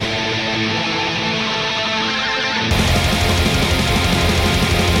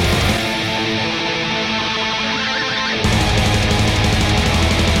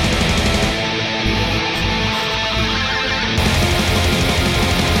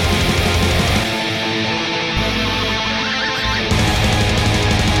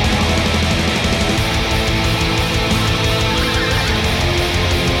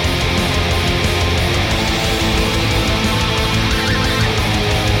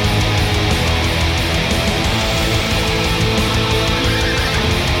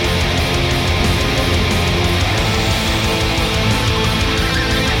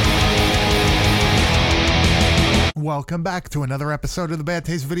welcome back to another episode of the Bad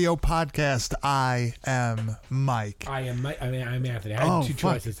Taste Video Podcast. I am Mike. I'm Anthony. I had two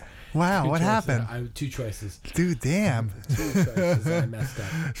choices. Wow, what happened? I have two choices. Dude, damn. Two choices. I messed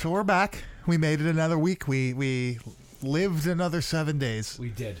up. So we're back. We made it another week. We lived another 7 days.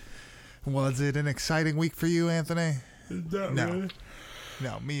 We did. Was it an exciting week for you, Anthony? No. Really.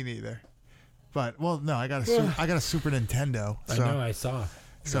 No, me neither. But no, I got a Super Nintendo. So, I know. I saw.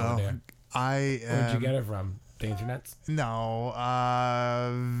 So Where'd you get it from? The internets? No,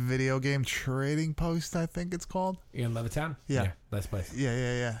 Video Game Trading Post, I think it's called. You in Levittown? Yeah. Nice place.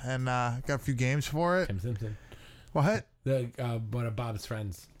 Yeah. And got a few games for it. Tim Simpson. What? One of Bob's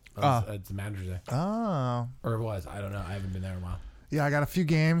friends. It's the manager there. Oh. Or it was. I don't know. I haven't been there in a while. Yeah, I got a few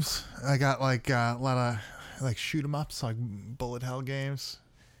games. I got a lot of shoot 'em ups, like bullet hell games,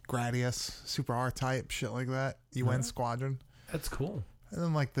 Gradius, Super R-Type, shit like that. UN Squadron. That's cool.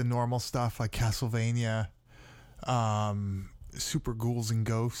 And then the normal stuff like Castlevania, Super Ghouls and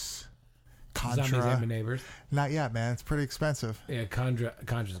Ghosts, Contra. Zombies and Neighbors. Not yet, man. It's pretty expensive. Yeah,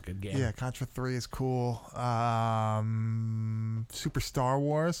 Contra's a good game. Yeah, Contra 3 is cool. Super Star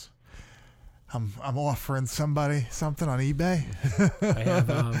Wars. I'm offering somebody something on eBay. I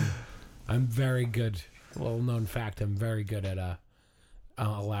have. I'm very good. Well known fact. I'm very good at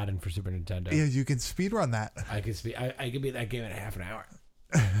Aladdin for Super Nintendo. Yeah, you can speedrun that. I could speed. I could beat that game in half an hour.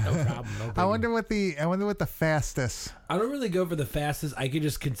 No problem. No problem. I wonder what the fastest. I don't really go for the fastest. I could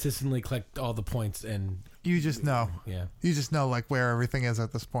just consistently collect all the points and. You just know. Yeah. You just know where everything is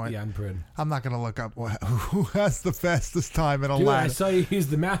at this point. Yeah, I'm prudent. I'm not gonna look up who has the fastest time in Dude, Aladdin. I saw you use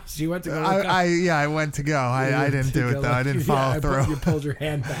the mouse. You went to go. Look up. I went to go. I didn't do it though. I didn't follow through. You pulled your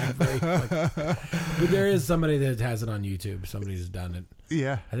hand back. But there is somebody that has it on YouTube. Somebody's done it.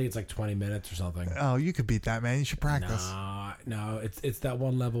 Yeah. I think it's 20 minutes or something. Oh, you could beat that, man. You should practice. No, it's that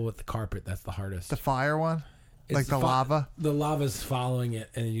one level with the carpet. That's the hardest. The fire one? It's the lava? The lava's following it,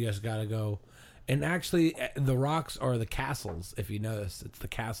 and you just got to go. And actually, the rocks are the castles, if you notice. It's the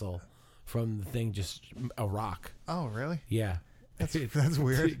castle from the thing, just a rock. Oh, really? Yeah. That's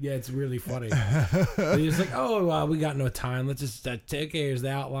weird. Yeah, it's really funny. It's we got no time. Let's just here's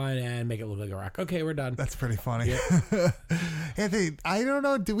the outline and make it look like a rock. Okay, we're done. That's pretty funny. Yeah. Anthony, I don't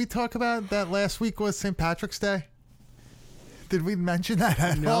know. Did we talk about that last week was St. Patrick's Day? Did we mention that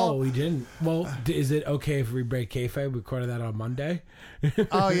at all? No, we didn't. Well, is it okay if we break kayfabe? We recorded that on Monday.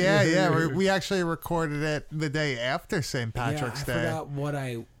 Oh, yeah. We actually recorded it the day after St. Patrick's Day. I forgot what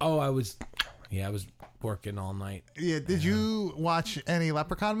I was working all night. Yeah, did you watch any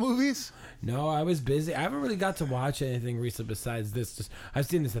Leprechaun movies? No, I was busy. I haven't really got to watch anything recent besides this. I've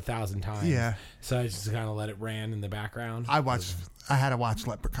seen this 1,000 times. Yeah. So I just kind of let it ran in the background. I had to watch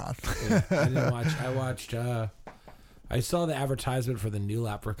Leprechaun. Yeah, I didn't watch. I watched. I saw the advertisement for the new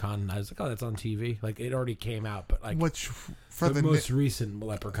Leprechaun, and I was like, "Oh, that's on TV." It already came out, but which for the most recent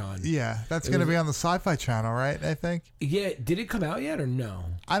Leprechaun. Yeah, that's going to be on the Sci-Fi Channel, right? I think. Yeah, did it come out yet or no?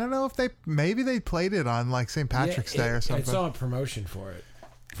 I don't know if they played it on St. Patrick's Day or something. I saw a promotion for it.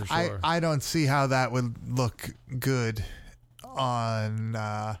 For sure. I don't see how that would look good on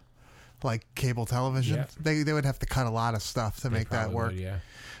cable television. Yeah. They would have to cut a lot of stuff to make that work. Yeah.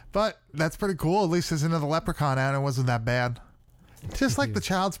 But that's pretty cool. At least there's another Leprechaun out and it wasn't that bad. Just like the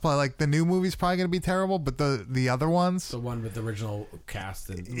Child's Play. The new movie's probably going to be terrible, but the other ones. The one with the original cast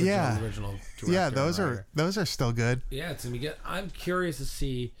and original director. Yeah, those are still good. Yeah, it's going to be good. I'm curious to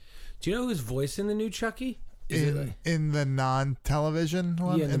see. Do you know who's voicing the new Chucky? In the non-television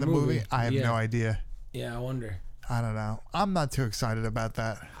one? Yeah, in the movie? I have no idea. Yeah, I wonder. I don't know. I'm not too excited about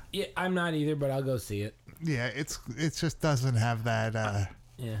that. Yeah, I'm not either, but I'll go see it. Yeah, it just doesn't have that.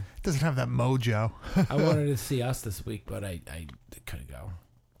 Yeah, it doesn't have that mojo. I wanted to see Us this week, but I couldn't go.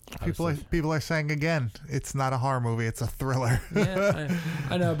 People are saying again, it's not a horror movie; it's a thriller. Yeah,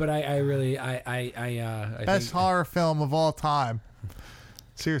 I know, but I really best horror film of all time.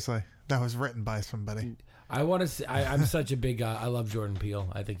 Seriously, that was written by somebody. I want to see. I'm such a big. I love Jordan Peele.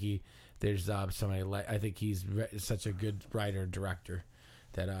 I think there's somebody. I think he's such a good writer and director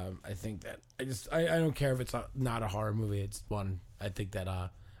that I think that I don't care if it's not a horror movie. It's one. I think that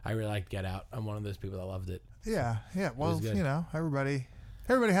I really like Get Out. I'm one of those people that loved it. Yeah. Well, everybody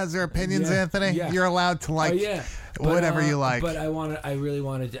has their opinions. Anthony, you're allowed to whatever you like. But I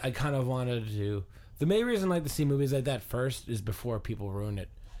kind of wanted to. The main reason I like to see movies like that first is before people ruin it.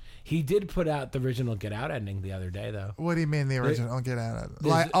 He did put out the original Get Out ending the other day, though. What do you mean the original Get Out?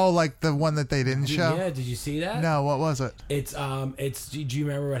 Like the one that they didn't show? Yeah, did you see that? No, what was it? It's do you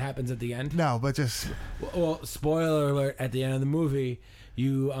remember what happens at the end? No, but just well, spoiler alert, at the end of the movie,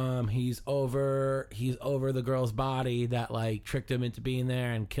 he's over the girl's body that like tricked him into being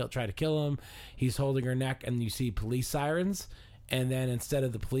there and tried to kill him. He's holding her neck, and you see police sirens, and then instead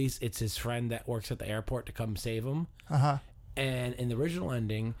of the police, it's his friend that works at the airport to come save him. And in the original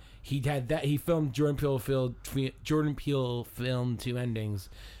ending, he filmed Jordan Peele filmed 2 endings.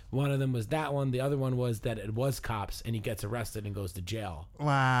 One of them was that one. The other one was that it was cops, and he gets arrested and goes to jail.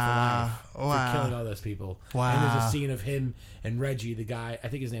 Wow. For killing all those people. Wow. And there's a scene of him and Reggie, the guy, I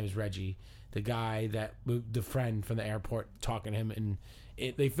think his name is Reggie, the guy the friend from the airport, talking to him, and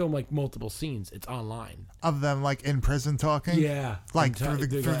they film like multiple scenes. It's online. Of them like in prison talking? Yeah. Like through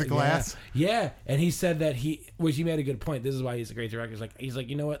the glass? Yeah. And he said that he made a good point. This is why he's a great director. He's like,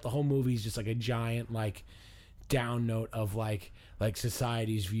 you know what? The whole movie is just like a giant like down note of like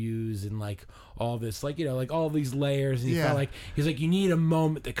society's views and like all this, like, you know, like all these layers. And he felt like, he's like, you need a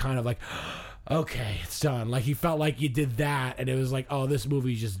moment that kind of like, okay, it's done. Like he felt like you did that, and it was like, oh, this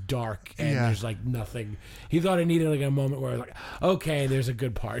movie's just dark and there's like nothing. He thought it needed like a moment where it was like, okay, there's a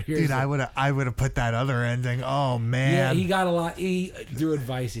good part here. Dude, I would have put that other ending. Oh man. Yeah, he got a lot. Through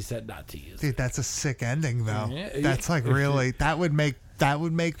advice, he said not to use. Dude, that's a sick ending though. Yeah. That's like really that would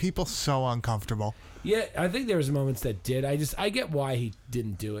make people so uncomfortable. Yeah, I think there was moments that did. I get why he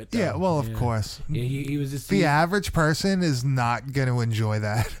didn't do it, though. Yeah, well, of course. Yeah, he was just... The average person is not going to enjoy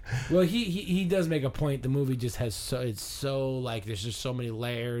that. Well, he does make a point. The movie just has it's so, like, there's just so many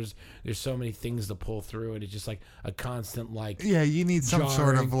layers. There's so many things to pull through, and it's just, like, a constant, like... Yeah, you need some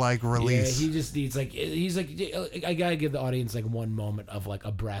sort of, like, release. Yeah, he just needs, like... He's like, I gotta give the audience, like, one moment of, like,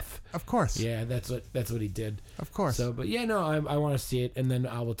 a breath. Of course. Yeah, that's what he did. Of course. So, but, yeah, no, I want to see it, and then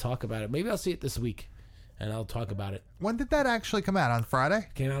I will talk about it. Maybe I'll see it this week. And I'll talk about it. When did that actually come out? On Friday?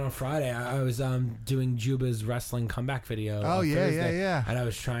 Came out on Friday. I was doing Juba's wrestling comeback video. Oh, yeah, Thursday, yeah. And I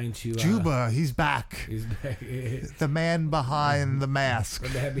was trying to... Juba, he's back. He's back. The man behind the mask.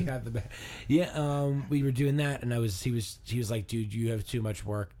 The man behind the mask. Yeah, we were doing that, and he was like, dude, you have too much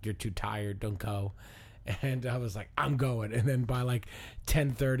work. You're too tired. Don't go. And I was like, I'm going. And then by like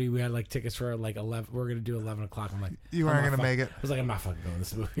 10:30, we had like tickets for like 11. We're gonna do 11 o'clock. I'm like, you weren't gonna make it. I was like, I'm not fucking going to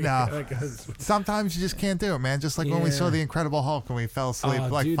this movie. No. Sometimes you just can't do it, man. Just like when we saw The Incredible Hulk and we fell asleep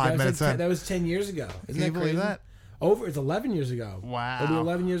dude, 5 minutes in. That was 10 years ago. Isn't Can you believe that? It's 11 years ago. Wow. It'll be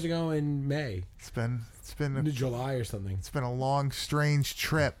 11 years ago in May. It's been July or something. It's been a long, strange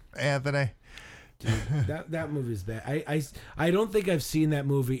trip, Anthony. Dude, that movie's bad. I don't think I've seen that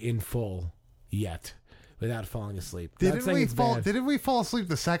movie in full yet. Without falling asleep. Didn't we fall asleep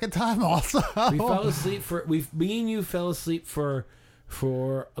the second time also? We fell asleep me and you fell asleep for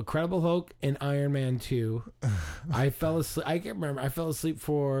Incredible Hulk and Iron Man 2. I fell asleep. I can't remember. I fell asleep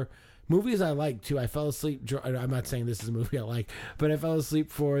for movies I like too. I fell asleep. I'm not saying this is a movie I like, but I fell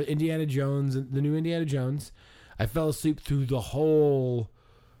asleep for Indiana Jones, the new Indiana Jones. I fell asleep through the whole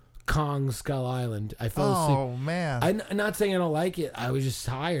Kong Skull Island. I fell asleep. Oh man! I'm not saying I don't like it. I was just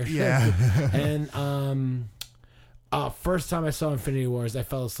tired. Yeah. And first time I saw Infinity Wars, I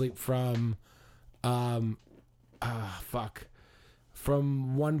fell asleep from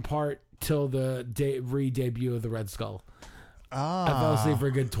from one part till the re-debut of the Red Skull. I fell asleep for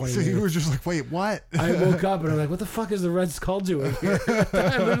a good 20 minutes. So you were just like, wait, what? I woke up and I'm like, what the fuck is the Red Skull doing here?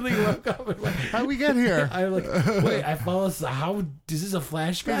 I literally woke up and like, how'd we get here? I'm like, wait, I fell asleep. How is this a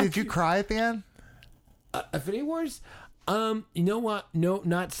flashback? Hey, did you cry at the end? Infinity Wars? You know what? No,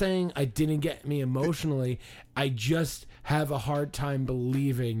 not saying I didn't get me emotionally. I just have a hard time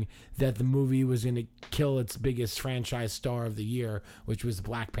believing that the movie was going to kill its biggest franchise star of the year, which was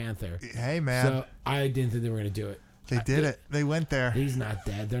Black Panther. Hey, man. So I didn't think they were going to do it. They did it. They went there. He's not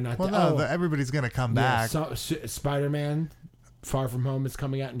dead. They're not dead. Well, no, everybody's going to come back. So, Spider-Man Far From Home is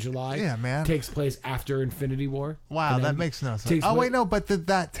coming out in July. Yeah, man. Takes place after Infinity War. Wow, that makes no sense. Oh, wait, no, but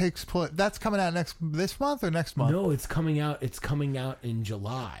that takes place. That's coming out this month or next month? No, it's coming out. It's coming out in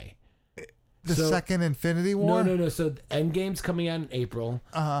July. The second Infinity War? No. So Endgame's coming out in April.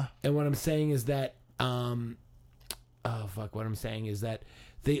 And what I'm saying is that, what I'm saying is that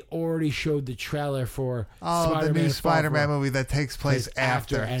they already showed the trailer for the new Spider-Man movie that takes place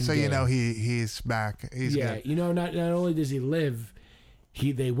after. So you know he's back. He's good. You know, not only does he live,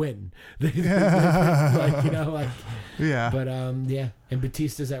 they win. Yeah. But and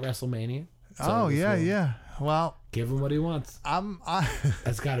Batista's at WrestleMania. So yeah. Well, give him what he wants.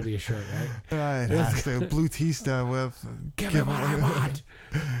 That's got to be a shirt, right? It has to. Blue Tista with give me what I want.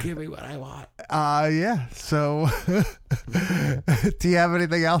 Give me what I want. Yeah. So, do you have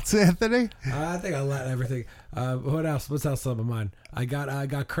anything else, Anthony? I think I let everything. What else? What's else on my mind? I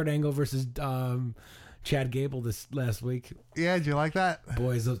got Kurt Angle versus Chad Gable this last week. Yeah, did you like that?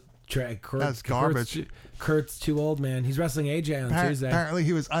 Boys, That's garbage. Kurt's too old, man. He's wrestling AJ on Tuesday. Apparently,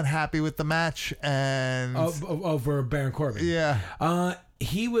 he was unhappy with the match and over Baron Corbin. Yeah.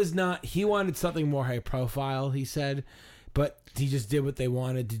 He was not. He wanted something more high profile. He said, but he just did what they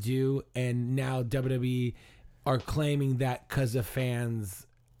wanted to do, and now WWE are claiming that because of fans,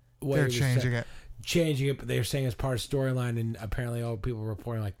 they're changing it. Changing it, but they're saying it's part of storyline, and apparently all people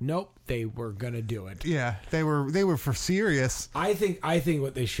reporting like, nope, they were gonna do it. Yeah, they were for serious. I think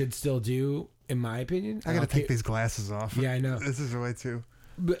what they should still do, in my opinion. I gotta take these glasses off. Yeah, I know. This is the way too.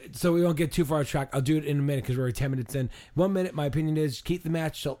 But, so we won't get too far off track. I'll do it in a minute because we're already 10 minutes in. 1 minute, my opinion is keep the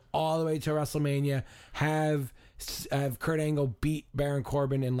match till all the way to WrestleMania. Have Kurt Angle beat Baron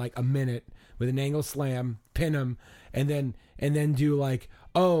Corbin in like a minute with an angle slam, pin him, and then do like,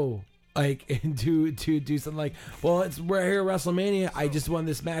 and do something like, well, we're here at WrestleMania. I just won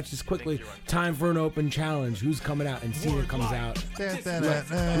this match just quickly. Time for an open challenge. Who's coming out? And Cena comes out.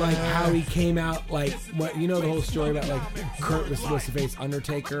 Like how he came out, like what the whole story about like Kurt was supposed to face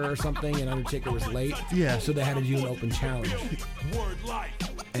Undertaker or something, and Undertaker was late. Yeah. So they had to do an open challenge.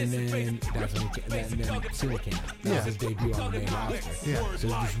 And then that's when Cena came out. That was his debut on the main roster. Yeah. So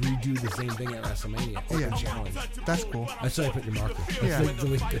just redo the same thing at WrestleMania. Open challenge. That's cool. That's why I put your marker. Yeah. Let's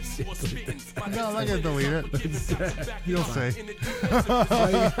delete this. No, I'm not gonna delete it. You'll see. I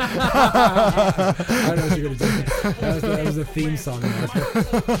know what you're gonna do. That was a theme song.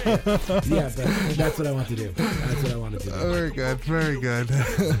 Yeah, but that's what I want to do. Very good, very good.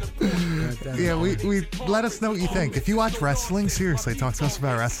 Yeah, we let us know what you think. If you watch wrestling, seriously, talk to us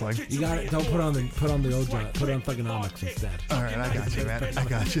about wrestling. You got it. Don't put on the old John. Put on Thugonomics instead. All right, I got you, man. I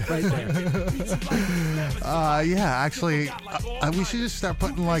got you. Right there. Yeah, actually, we should just start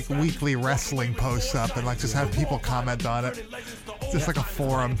putting like weekly wrestling posts up and like just have people comment on it. Just like a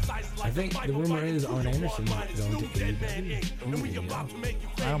forum. I think the rumor is Arn Anderson might go into AEW.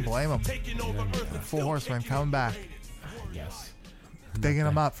 I don't blame him. Full Horseman coming back. Yes. Digging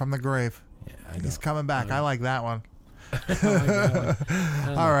him up from the grave. Yeah, he's coming back. I like that one.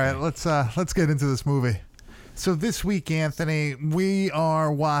 All right, let's get into this movie. So this week, Anthony, we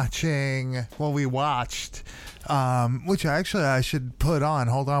watched, which I should put on.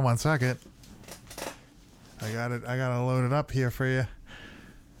 Hold on 1 second. I gotta load it up here for you.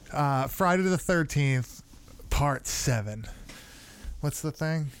 Friday the 13th, Part 7. What's the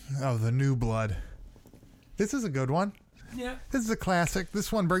thing? Oh, The New Blood. This is a good one. Yeah. This is a classic.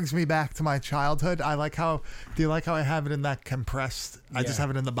 This one brings me back to my childhood. Do you like how I have it in that compressed? Yeah. I just have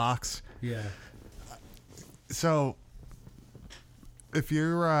it in the box. Yeah. So if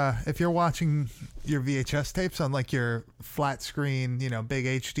you're watching your VHS tapes on like your flat screen, big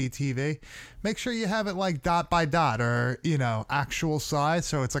HD TV, make sure you have it like dot by dot or, actual size.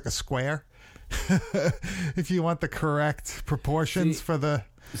 So it's like a square. If you want the correct proportions for the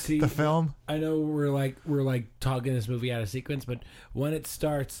film. I know we're like talking this movie out of sequence, but when it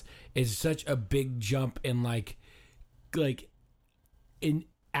starts, it's such a big jump in like in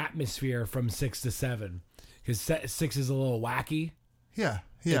atmosphere from 6 to 7, because 6 is a little wacky. Yeah.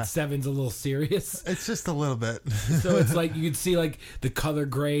 And 7's a little serious. It's just a little bit. So it's like you could see like the color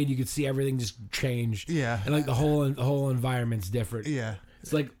grade, you could see everything just changed. Yeah. And like the whole environment's different. Yeah.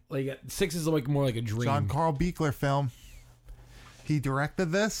 It's like 6 is like more like a dream. John Carl Buechler film. He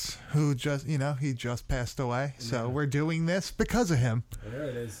directed this, he just passed away. So we're doing this because of him. There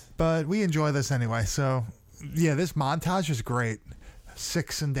it is. But we enjoy this anyway. So, yeah, this montage is great.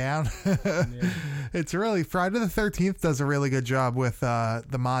 6 and down. Yeah. It's really, Friday the 13th does a really good job with the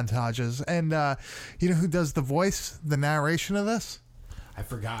montages. And you know who does the voice, the narration of this? I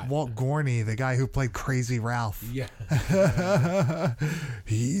forgot. Walt Gorney, the guy who played Crazy Ralph. Yeah.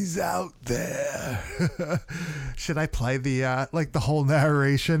 He's out there. Should I play the the whole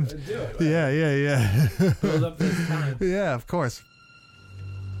narration? Do it. Yeah. Build up this time. Yeah, of course.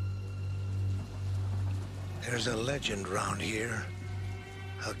 There's a legend round here.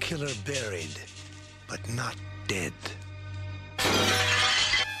 A killer buried, but not dead.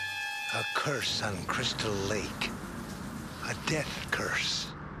 A curse on Crystal Lake. A death curse.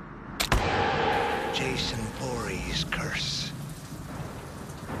 Jason Voorhees' curse.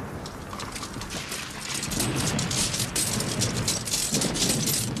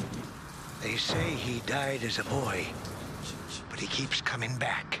 They say he died as a boy, but he keeps coming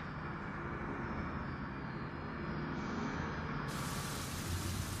back.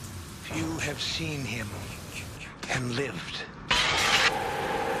 Few have seen him and lived.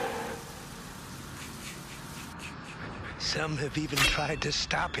 Some have even tried to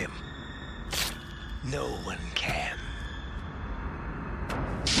stop him. No one can.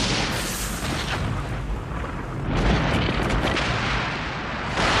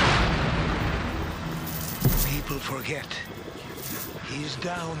 people forget. He's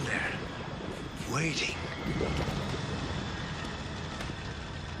down there, waiting.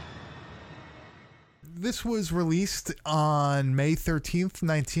 This was released on May 13th,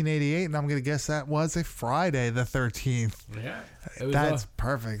 1988, and I'm going to guess that was a Friday the 13th. Yeah. It was, That's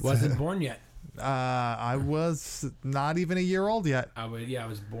perfect. Wasn't born yet. I was not even a year old yet. I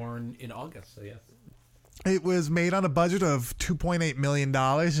was born in August, so yes. It was made on a budget of $2.8 million,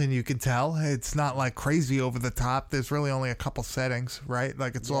 and you can tell it's not like crazy over the top. There's really only a couple settings, right?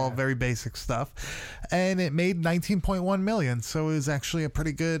 Like it's all very basic stuff. And it made $19.1 million, so it was actually a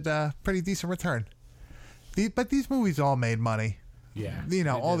pretty good, pretty decent return. But these movies all made money. Yeah. You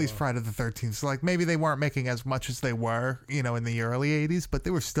know, all these Friday the 13th. So, like, maybe they weren't making as much as they were, you know, in the early 80s, but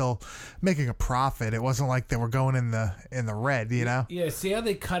they were still making a profit. It wasn't like they were going in the red, you know? Yeah, see how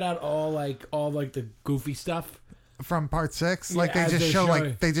they cut out all the goofy stuff? From part 6? Yeah, Like, they as just they're show, showing.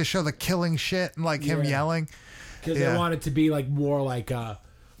 like, they just show the killing shit and, like, him yelling. Because they want it to be, like, more like...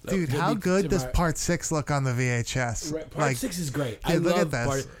 Dude, how good does part 6 look on the VHS? Part Like, 6 is great. Dude, I look love at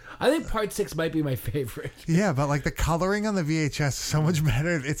this. I think part 6 might be my favorite. Yeah, but like the coloring on the VHS is so much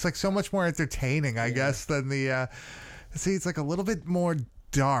better. It's like so much more entertaining, I guess, than the. See, it's like a little bit more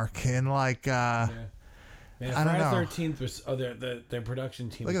dark and like. Man, I don't know. Friday the 13th was their production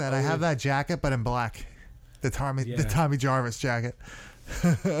team. Look at that! I have that jacket, but in black. The Tommy Jarvis jacket.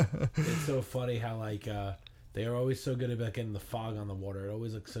 It's so funny how like they are always so good about getting the fog on the water. It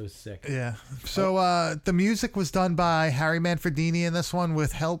always looks so sick. Yeah. So the music was done by Harry Manfredini in this one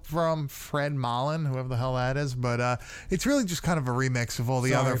with help from Fred Mullen, whoever the hell that is. But it's really just kind of a remix of all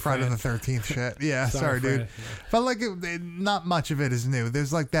the other Friday the 13th shit. Yeah, sorry, dude. Fred. But like, not much of it is new.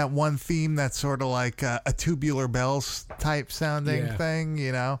 There's like that one theme that's sort of like a Tubular Bells type sounding thing,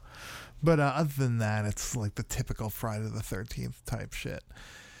 you know. But other than that, it's like the typical Friday the 13th type shit.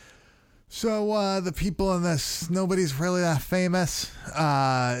 So the people in this, nobody's really that famous.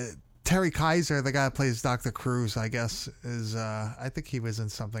 Terry Kaiser, the guy that plays Dr. Cruz, I guess, is, I think he was in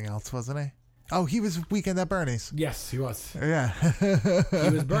something else, wasn't he? Oh, he was Weekend at Bernie's. Yes, he was. Yeah. He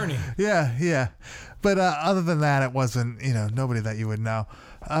was Bernie. Yeah. But other than that, it wasn't, you know, nobody that you would know.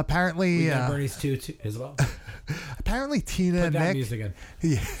 Apparently... We got Bernie's too as well. Apparently Tina and Nick... music in.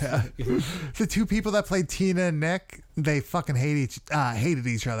 Yeah. The two people that played Tina and Nick, they fucking hated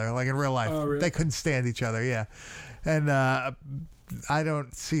each other, like in real life. Oh, really? They couldn't stand each other, yeah. And I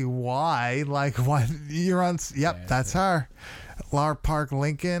don't see why. Like, why you're on... Yep, that's her. Lar Park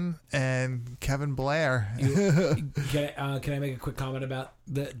Lincoln and Kevin Blair. Can I make a quick comment about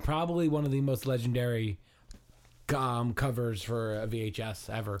probably one of the most legendary covers for a VHS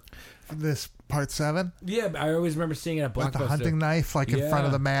ever? This part 7? Yeah, I always remember seeing it at Blockbuster. With the hunting knife, like in front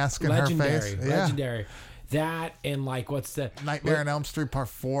of the mask and her face. Legendary. That and like what's the Nightmare on Elm Street Part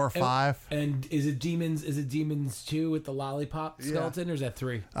 4 or 5? And is it Demons? Is it Demons 2 with the lollipop skeleton, or is that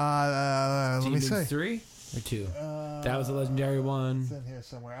 3? Let me see. 3 or 2? That was a legendary one. It's in here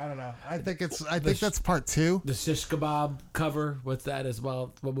somewhere. I don't know. I think that's part 2. The Shish Kebab cover. What's that as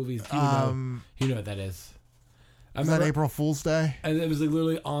well? What movies? You know what that is. Is that April Fool's Day? And it was like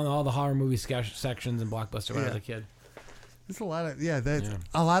literally on all the horror movie sections in Blockbuster when I was a kid. There's a lot of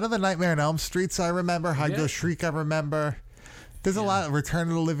a lot of the Nightmare on Elm Streets I remember. Hide Go Shriek I remember. There's a lot of Return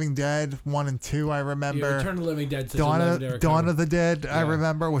of the Living Dead 1 and 2 I remember. Yeah, Return of the Living Dead. Dawn of the Dead I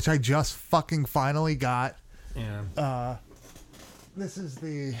remember, which I just fucking finally got. Yeah. This is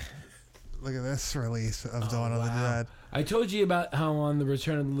look at this release of Dawn of the Dead. I told you about how on the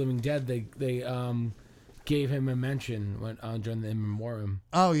Return of the Living Dead they gave him a mention during the in memoriam.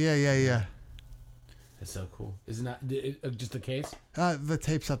 Oh yeah. That's so cool. Isn't that just a case? The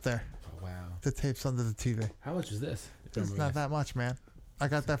tape's up there. Oh, wow. The tape's under the TV. How much is this? It's not that much, man. I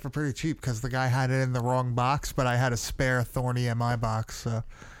got that for pretty cheap because the guy had it in the wrong box, but I had a spare Thorny in my box. So.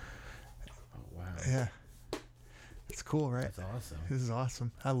 Oh, wow. Yeah. It's cool, right? That's awesome. This is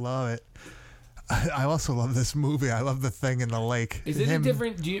awesome. I love it. I also love this movie. I love the thing in the lake. Is it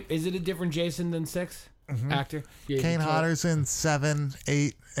a different Jason than 6? Mm-hmm. Actor? Yeah, Kane Hodder's in 7,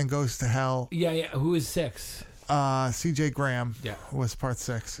 8, and Goes to Hell. Yeah. Who is 6? C.J. Graham was part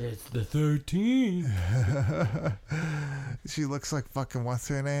 6. It's the 13. She looks like fucking, what's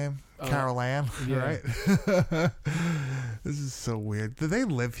her name? Carol Ann, right? This is so weird. Do they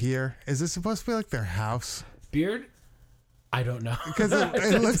live here? Is this supposed to be like their house? Beard? I don't know. Because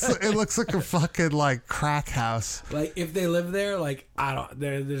it looks like a fucking like crack house. Like if they live there, like I don't.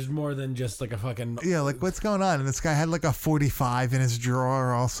 There's more than just like a fucking. Yeah, like what's going on? And this guy had like a 45 in his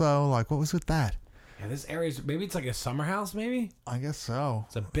drawer. Also, like what was with that? Yeah, this area's maybe it's like a summer house. Maybe I guess so.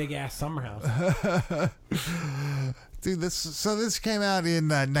 It's a big ass summer house. Dude, this came out in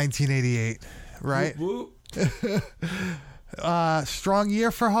 1988, right? Whoop, whoop. Strong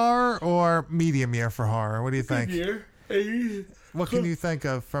year for horror or medium year for horror? What do you think? Year. What can you think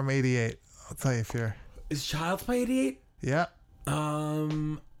of from 88? I'll tell you if you're... Is Child's Play 88? Yeah.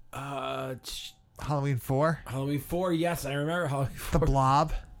 Halloween 4. Halloween 4, yes, I remember Halloween 4. The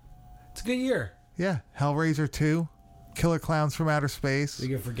Blob. It's a good year. Yeah. Hellraiser 2. Killer Clowns from Outer Space. You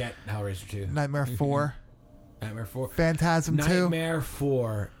can forget Hellraiser 2. Nightmare 4. Nightmare 4. Phantasm 2. Nightmare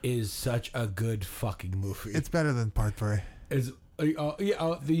 4 is such a good fucking movie. It's better than part 3.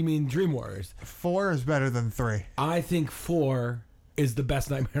 You mean Dream Warriors? 4 is better than 3. I think 4 is the best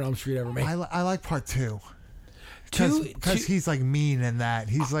Nightmare on Elm Street ever made. I like part 2. Two- Because he's like mean in that.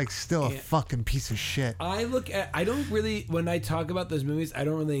 He's like still a fucking piece of shit. I don't really, when I talk about those movies, I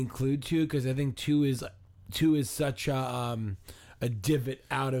don't really include 2 because I think 2 is such a divot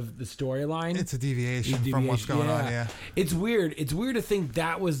out of the storyline. It's a deviation from what's going on, yeah. It's weird. It's weird to think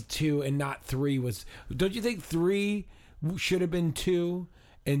that was 2 and not 3 was. Don't you think 3 should have been 2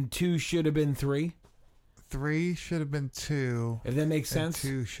 and 2 should have been 3? 3 should have been 2. If that makes and sense.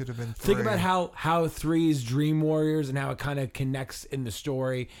 2 should have been 3. Think about how 3 is Dream Warriors and how it kind of connects in the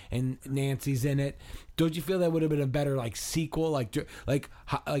story and Nancy's in it. Don't you feel that would have been a better like sequel, like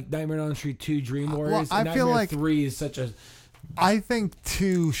Nightmare on Elm Street 2 Dream Warriors? Well, I and feel Nightmare like 3 is such a. I think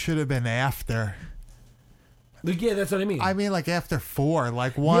 2 should have been after. Yeah, that's what I mean. I mean, like after 4,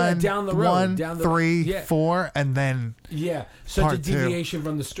 like 1, down the road, 1, down the- 3, yeah. 4, and then Yeah, such Part a two. deviation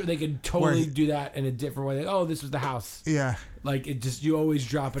from the story. They could totally Where- do that in a different way. Like, oh, this was the house. yeah, Like it just you always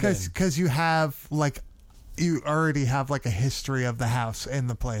drop it in. because you already have like a history of the house in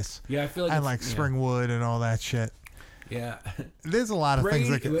the place, Yeah, I feel like and it's- like yeah. Springwood and all that shit. Yeah, There's a lot of Brady,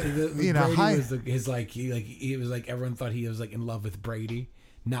 things that Brady high. was he was like everyone thought he was like in love with Brady,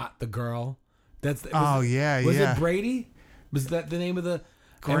 not the girl. Was it Brady? Was that the name of the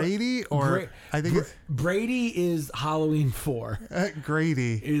Grady or I think it's Brady is Halloween 4.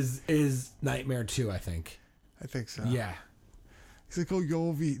 Grady. Is Nightmare 2, I think. I think so. Yeah. He's like, oh, you're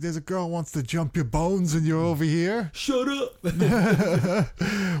over. There's a girl wants to jump your bones, and you're over here. Shut up.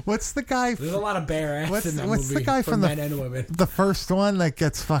 What's the guy? There's a lot of bare ass What's in that the movie guy for from men and women. the first one that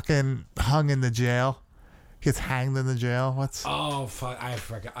gets fucking hung in the jail? Gets hanged in the jail. What's? Oh fuck! I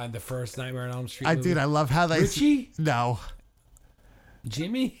forgot the first Nightmare on Elm Street. movie. I love how they. Richie? No,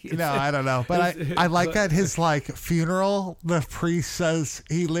 Jimmy? no, I don't know. But I like at his like funeral, the priest says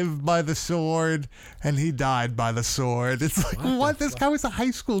he lived by the sword and he died by the sword. It's like what? This guy was a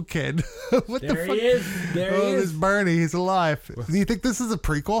high school kid. What There the fuck? he is. There he This is. Bernie, he's alive. Do you think this is a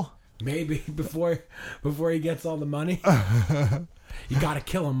prequel? Maybe before he gets all the money. You gotta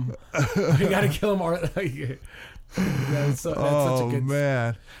kill him. You gotta kill him. Or that's such a good.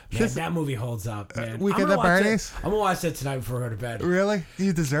 Man. Man, that movie holds up, man. Weekend I'm gonna at watch Bernie's? it. I'm gonna watch that tonight before I go to bed. Really?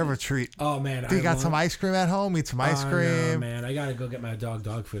 You deserve a treat. Oh man, Do you got some ice cream at home? Eat some ice No, cream. man, I gotta go get my dog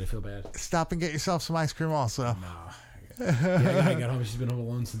food. I feel bad. Stop and get yourself some ice cream also. No. Yeah, I gotta get home. She's been home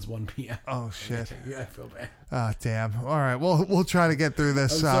alone since 1 p.m. Oh shit. Yeah, I feel bad. Oh damn. All right. Well, we'll try to get through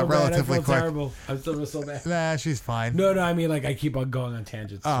this I'm so relatively bad. I feel quick. terrible. I'm still so bad. Nah, she's fine. No, I mean like I keep on going on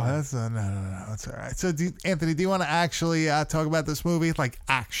tangents. Oh, that's no. That's all right. So, Anthony, do you want to actually talk about this movie? Like,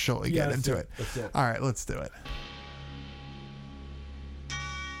 actually Yeah, get let's into do it? Let's do it. All right, let's do it.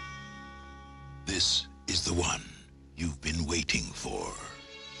 This is the one you've been waiting for.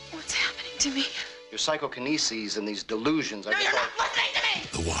 What's happening to me? Your psychokineses and these delusions are... No, you're not listening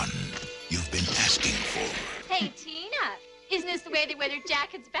to me! The one you've been asking for. Hey, Tina, isn't this the way they wear their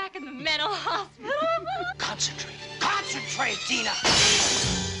jackets back in the mental hospital? Concentrate. Concentrate, Tina!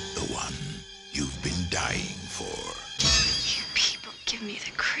 The one you've been dying for. You people give me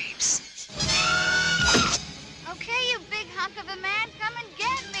the creeps. Okay, you big hunk of a man, come and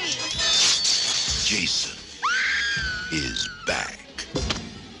get me. Jason is back.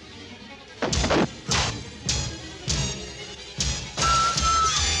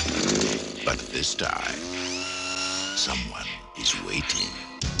 But this time, someone is waiting.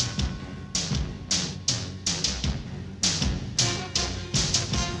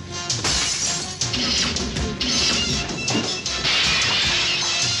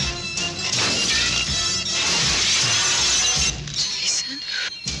 Jason?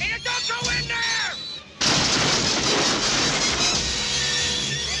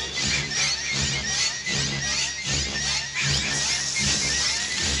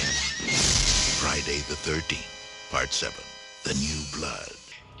 Friday the 13th, Part 7, The New Blood.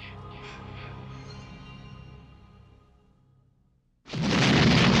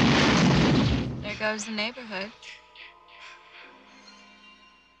 There goes the neighborhood.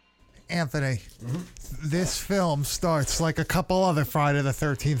 Anthony, this film starts like a couple other Friday the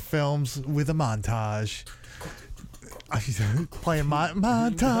 13th films with a montage. Playing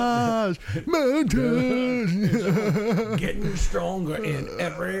montage. Getting stronger in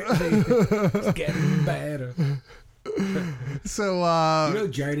everything. It's getting better. So, you know,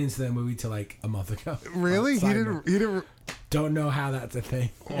 Jared didn't see that movie till like a month ago. really? He didn't. Don't know how that's a thing.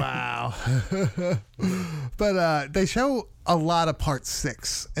 Wow. But they show a lot of part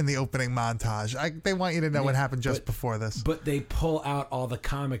 6 in the opening montage. They want you to know what happened just before this. But they pull out all the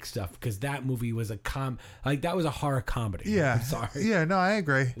comic stuff because that movie was that was a horror comedy. Yeah. I'm sorry. Yeah, no, I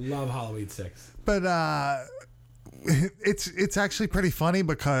agree. Love Halloween 6. But it's actually pretty funny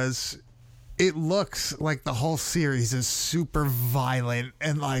because it looks like the whole series is super violent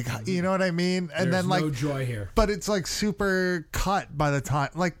and like, you know what I mean? And There's then like no joy here. But it's like super cut by the time,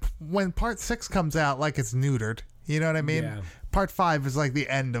 like when part 6 comes out, like it's neutered. You know what I mean? Yeah. Part 5 is like the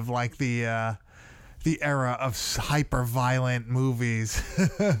end of like the era of hyper violent movies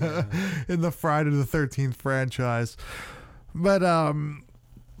in the Friday the 13th franchise. But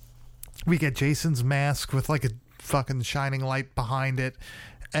we get Jason's mask with like a fucking shining light behind it,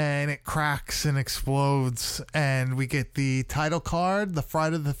 and it cracks and explodes, and we get the title card, the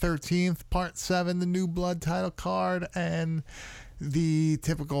Friday the 13th Part 7, the New Blood title card, and the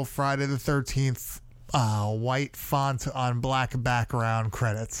typical Friday the 13th white font on black background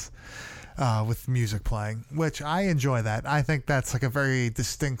credits with music playing, which I enjoy that. I think that's like a very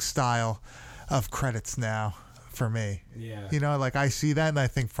distinct style of credits now for me. Yeah. You know, like I see that and I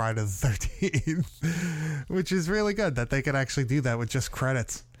think Friday the 13th, which is really good that they could actually do that with just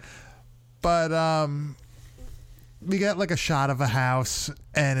credits. But we get like a shot of a house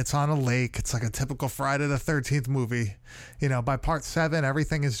and it's on a lake. It's like a typical Friday the 13th movie. You know, by part 7,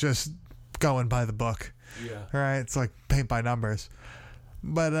 everything is just going by the book. Yeah. Right? It's like paint by numbers.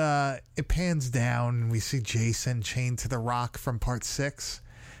 But it pans down and we see Jason chained to the rock from part 6.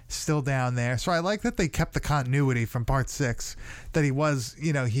 Still down there. So I like that they kept the continuity from part 6, that he was,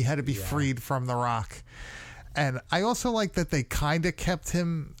 you know, he had to be freed from the rock. And I also like that they kind of kept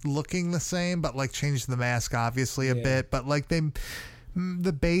him looking the same, but like changed the mask obviously a bit. But like the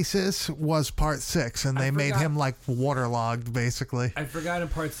basis was part 6, and they made him like waterlogged basically. I forgot in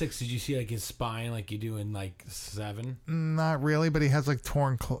part 6, did you see like his spine like you do in like 7? Not really, but he has like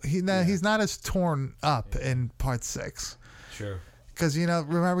torn he's not as torn up in part 6. Sure. Because, you know,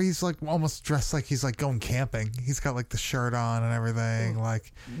 remember, he's like almost dressed like he's like going camping. He's got like the shirt on and everything.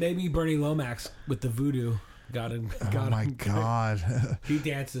 Like maybe Bernie Lomax with the voodoo got him. Oh my God. He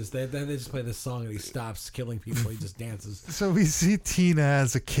dances. They just play this song and he stops killing people. He just dances. So we see Tina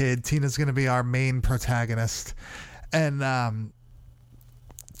as a kid. Tina's going to be our main protagonist. And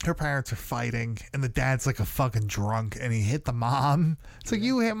her parents are fighting, and the dad's like a fucking drunk, and he hit the mom. It's like,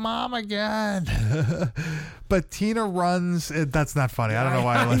 you hit mom again. But Tina runs. That's not funny. I don't know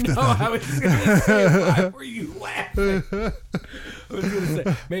why I left it. I was going to say, why were you laughing? I was going to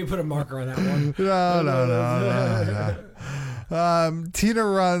say, maybe put a marker on that one. No. Tina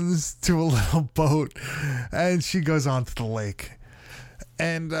runs to a little boat, and she goes onto the lake.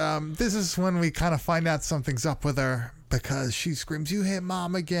 And this is when we kind of find out something's up with her, because she screams, you hit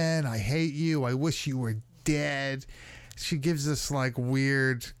mom again. I hate you. I wish you were dead. She gives this like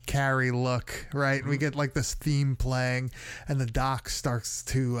weird Carrie look, right? And we get like this theme playing, and the dock starts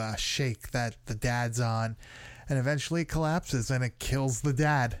to shake that the dad's on, and eventually it collapses and it kills the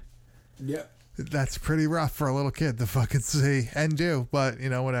dad. Yep. That's pretty rough for a little kid to fucking see and do, but you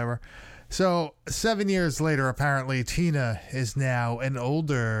know, whatever. So 7 years later, apparently Tina is now an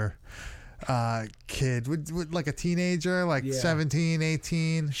older kid, with like a teenager, like 17,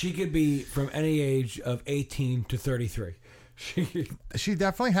 18. She could be from any age of 18 to 33. She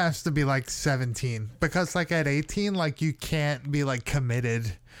definitely has to be like 17, because like at 18, like you can't be like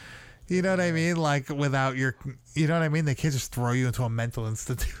committed. You know what I mean? Like without you know what I mean? They can't just throw you into a mental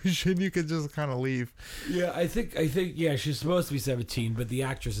institution. You could just kind of leave. Yeah, I think, yeah, she's supposed to be 17, but the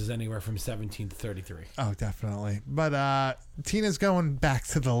actress is anywhere from 17 to 33. Oh, definitely. But Tina's going back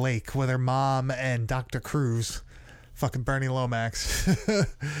to the lake with her mom and Dr. Cruz, fucking Bernie Lomax.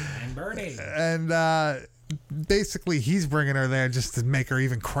 And Bernie. And basically he's bringing her there just to make her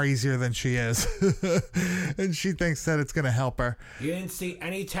even crazier than she is. And she thinks that it's going to help her. You didn't see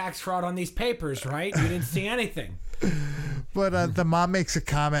any tax fraud on these papers, right? You didn't see anything. But the mom makes a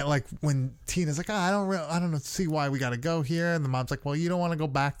comment like when Tina's like, I don't see why we got to go here. And the mom's like, well, you don't want to go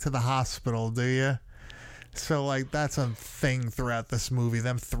back to the hospital, do you? So like that's a thing throughout this movie,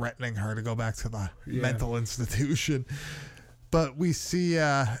 them threatening her to go back to the mental institution. But we see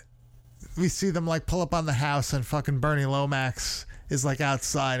we see them like pull up on the house, and fucking Bernie Lomax is like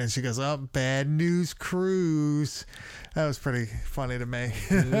outside, and she goes, "Oh, bad news, Cruz." That was pretty funny to me.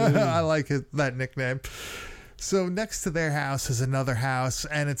 I like that nickname. So next to their house is another house,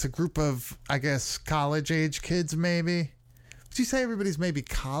 and it's a group of, I guess, college-age kids, maybe. Would you say everybody's maybe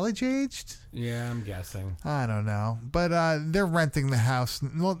college-aged? Yeah, I'm guessing. I don't know. But they're renting the house.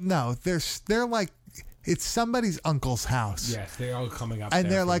 Well, no, they're like, it's somebody's uncle's house. Yes, they're all coming up And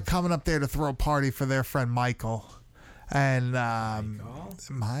there they're for- like coming up there to throw a party for their friend Michael. And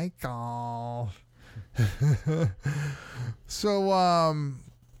Michael. So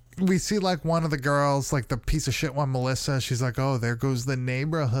we see like one of the girls, like the piece of shit one, Melissa. She's like, "Oh, there goes the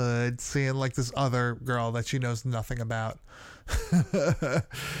neighborhood," seeing like this other girl that she knows nothing about.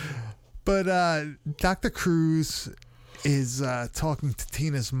 But Dr. Cruz is talking to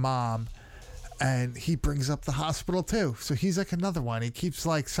Tina's mom, and he brings up the hospital too. So he's like another one. He keeps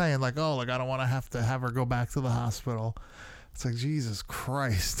like saying like, "Oh, like I don't want to have her go back to the hospital." It's like, Jesus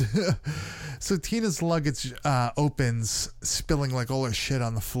Christ. So Tina's luggage opens, spilling like all her shit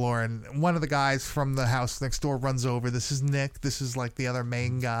on the floor. And one of the guys from the house next door runs over. This is Nick. This is like the other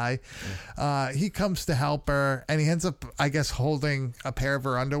main guy. He comes to help her, and he ends up, I guess, holding a pair of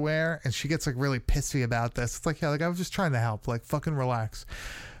her underwear. And she gets like really pissy about this. It's like, yeah, like I was just trying to help. Like, fucking relax.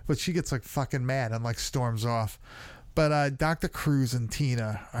 But she gets like fucking mad and like storms off. But Dr. Cruz and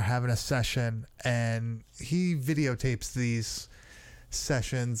Tina are having a session, and he videotapes these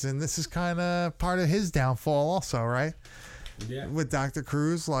sessions, and this is kind of part of his downfall also, right? Yeah. With Dr.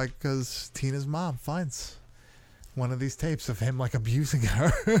 Cruz, like, because Tina's mom finds one of these tapes of him, like, abusing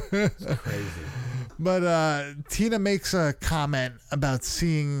her. It's crazy. But Tina makes a comment about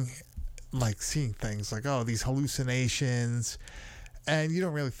seeing things, like, oh, these hallucinations. And you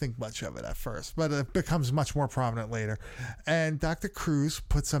don't really think much of it at first, but it becomes much more prominent later. And Dr. Cruz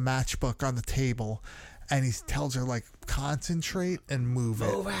puts a matchbook on the table, and he tells her, like, concentrate and move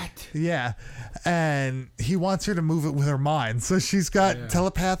it. Move it. Yeah. And he wants her to move it with her mind. So she's got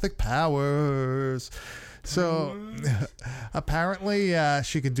telepathic powers. So apparently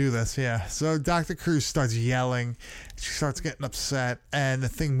she can do this, yeah. So Dr. Cruz starts yelling. She starts getting upset, and the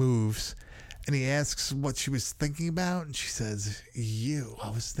thing moves. And he asks what she was thinking about, and she says, "You. I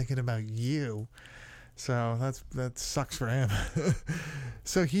was thinking about you." So that sucks for him.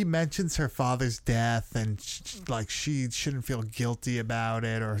 So he mentions her father's death, and she shouldn't feel guilty about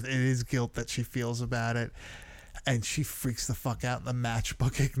it, or it is guilt that she feels about it. And she freaks the fuck out, and the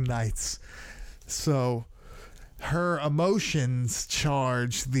matchbook ignites. So her emotions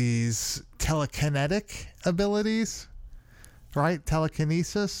charge these telekinetic abilities. Right?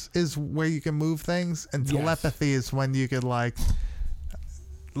 Telekinesis is where you can move things, and telepathy is when you could like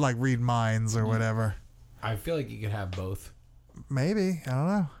read minds or whatever. I feel like you could have both. Maybe. I don't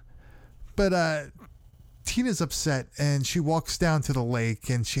know. But Tina's upset, and she walks down to the lake,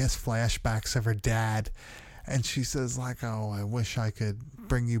 and she has flashbacks of her dad, and she says like, "Oh, I wish I could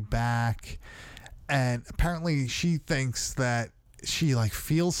bring you back." And apparently she thinks that she like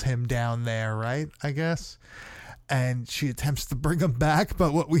feels him down there, right? I guess. And she attempts to bring him back,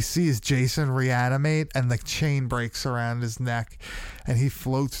 but what we see is Jason reanimate, and the chain breaks around his neck, and he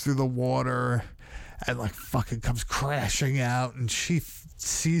floats through the water, and like fucking comes crashing out, and she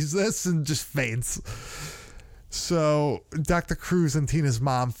sees this and just faints. So Dr. Cruz and Tina's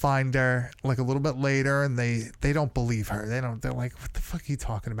mom find her like a little bit later, and they don't believe her. They're like, "What the fuck are you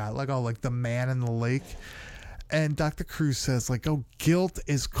talking about?" Like, "Oh, like the man in the lake." And Dr. Cruz says, like, "Oh, guilt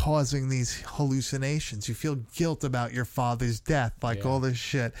is causing these hallucinations. You feel guilt about your father's death, like all this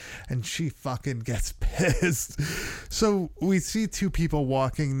shit." And she fucking gets pissed. So we see two people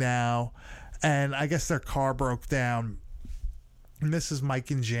walking now, and I guess their car broke down. And this is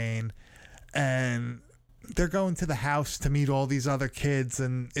Mike and Jane. And they're going to the house to meet all these other kids,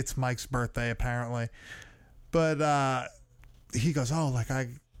 and it's Mike's birthday, apparently. But he goes, "Oh, like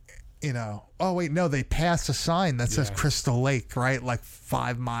oh wait, no, they passed a sign that says Crystal Lake, right? Like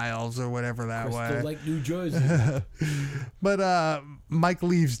 5 miles or whatever that way. Crystal Lake, New Jersey. But Mike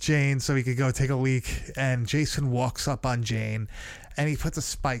leaves Jane so he could go take a leak, and Jason walks up on Jane, and he puts a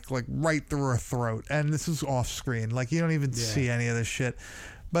spike like right through her throat. And this is off screen, like you don't even see any of this shit.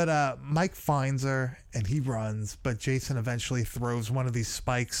 But Mike finds her, and he runs, but Jason eventually throws one of these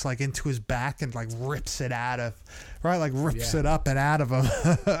spikes like into his back and like rips it out of, right? Like rips it up and out of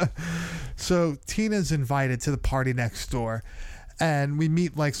him. So Tina's invited to the party next door, and we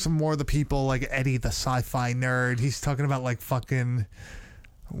meet like some more of the people, like Eddie, the sci-fi nerd. He's talking about like fucking,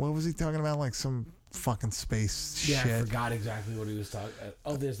 what was he talking about? Like some fucking space Yeah, I shit. forgot exactly what he was talking.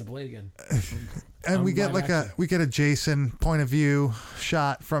 Oh, there's the blade again. And we get live action. we get a Jason point of view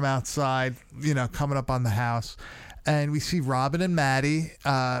shot from outside, coming up on the house. And we see Robin and Maddie.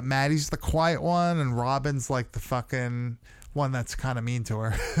 Maddie's the quiet one, and Robin's like the fucking one that's kind of mean to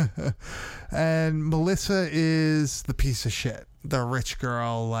her. And Melissa is the piece of shit, the rich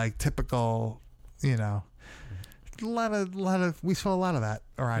girl, like typical, we saw a lot of that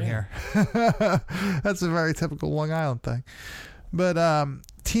around here. That's a very typical Long Island thing. But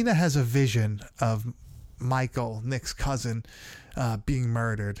Tina has a vision of Michael, Nick's cousin, being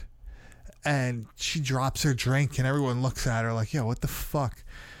murdered. And she drops her drink, and everyone looks at her like, yo, what the fuck?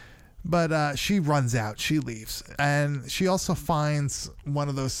 But she runs out. She leaves. And she also finds one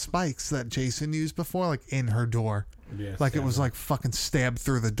of those spikes that Jason used before, like in her door. Yeah, like it was like fucking stabbed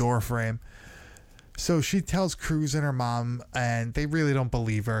through the door frame. So she tells Cruz and her mom, and they really don't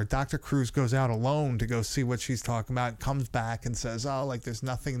believe her. Dr. Cruz goes out alone to go see what she's talking about, and comes back and says, oh, like there's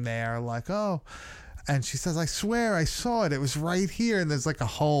nothing there. Like, oh. And she says, I swear I saw it. It was right here. And there's like a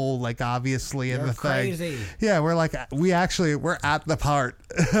hole, like obviously in the crazy. thing. Yeah, we're at the part.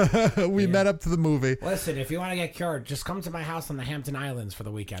 We met up to the movie. Listen, if you want to get cured, just come to my house on the Hampton Islands for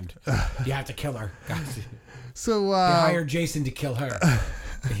the weekend. You have to kill her. Guys. So you hired Jason to kill her.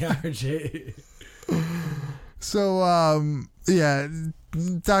 So, yeah,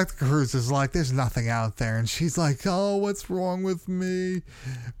 Dr. Cruz is like, there's nothing out there. And she's like, oh, what's wrong with me?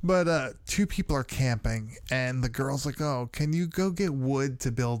 But two people are camping, and the girl's like, oh, can you go get wood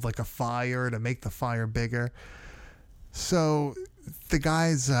to build like a fire to make the fire bigger? So the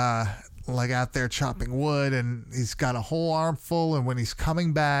guy's like out there chopping wood, and he's got a whole armful. And when he's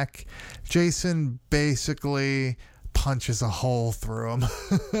coming back, Jason basically punches a hole through him.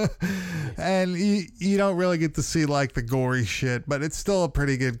 And you don't really get to see like the gory shit, but it's still a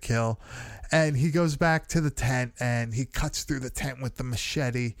pretty good kill. And he goes back to the tent, and he cuts through the tent with the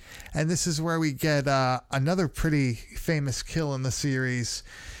machete. And this is where we get another pretty famous kill in the series.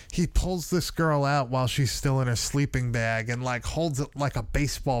 He pulls this girl out while she's still in her sleeping bag and like holds it like a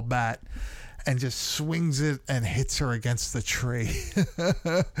baseball bat and just swings it and hits her against the tree.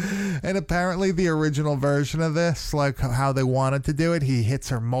 And apparently the original version of this, like how they wanted to do it, he hits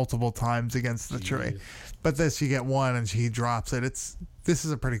her multiple times against the tree. But this, you get one and he drops it. This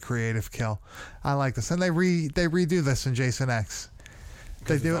is a pretty creative kill. I like this. And they redo this in Jason X.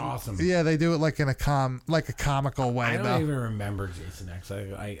 They do it awesome. Yeah, they do it like in a comical way. I don't even remember Jason X.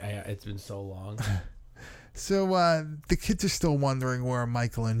 It's been so long. So the kids are still wondering where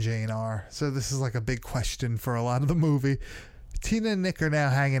Michael and Jane are. So this is like a big question for a lot of the movie. Tina and Nick are now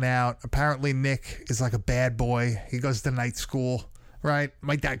hanging out. Apparently Nick is like a bad boy. He goes to night school, right?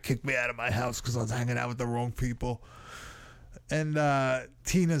 My dad kicked me out of my house because I was hanging out with the wrong people. And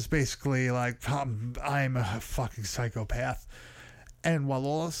Tina's basically like, I'm a fucking psychopath. And while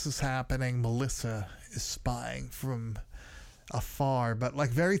all this is happening, Melissa is spying from afar, but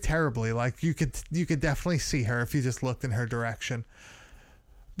like very terribly. Like you could definitely see her if you just looked in her direction.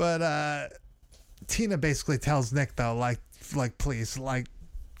 But Tina basically tells Nick though, like please, like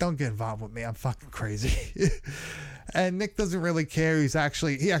don't get involved with me. I'm fucking crazy. And Nick doesn't really care. He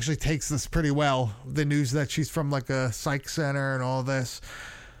actually takes this pretty well. The news that she's from like a psych center and all this.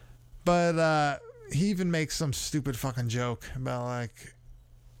 But he even makes some stupid fucking joke about like,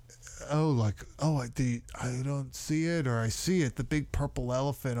 I don't see it, or I see it, the big purple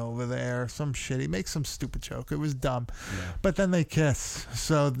elephant over there, some shit. He makes some stupid joke. It was dumb. Yeah. But then they kiss.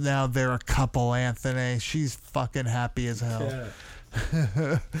 So now they're a couple, Anthony. She's fucking happy as hell.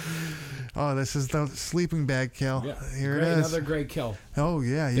 Yeah. Oh, this is the sleeping bag kill. Yeah. Here it is. Another great kill. Oh,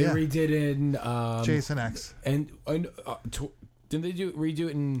 yeah. They redid it in Jason X. And didn't they redo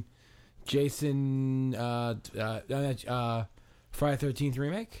it in Jason Friday 13th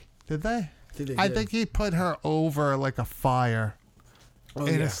remake? Did they? I think he put her over like a fire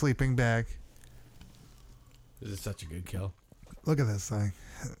in a sleeping bag. This is such a good kill. Look at this thing.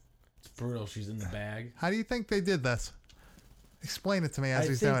 It's brutal. She's in the bag. How do you think they did this? Explain it to me as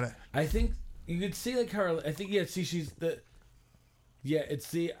he's doing it. I think you could see like her. I think she's the. Yeah, it's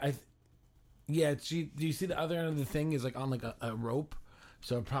the do you see the other end of the thing is like on like a rope,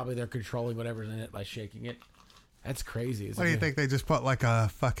 so probably they're controlling whatever's in it by shaking it. That's crazy. What do you think? They just put like a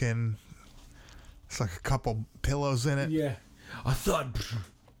fucking... It's like a couple pillows in it? Yeah. I thought...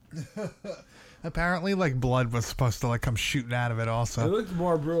 Apparently, like, blood was supposed to, like, come shooting out of it also. It looked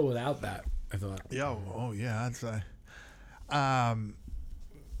more brutal without that, I thought. Oh, yeah, I'd say.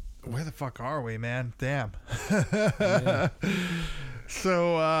 Where the fuck are we, man? Damn. Yeah.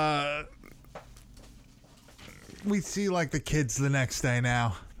 So, we see, like, the kids the next day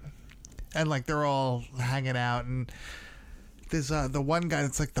now. and like they're all hanging out, and there's the one guy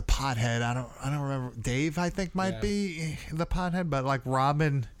that's like the pothead. I don't remember. Dave, I think, might be the pothead, but like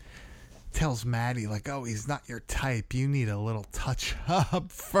Robin tells Maddie like, oh, he's not your type. You need a little touch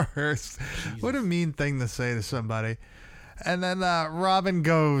up first. Jesus. What a mean thing to say to somebody. And then Robin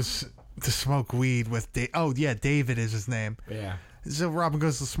goes to smoke weed with David is his name. Yeah. So Robin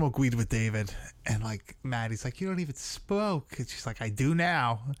goes to smoke weed with David, and like Maddie's like, you don't even smoke, and she's like, I do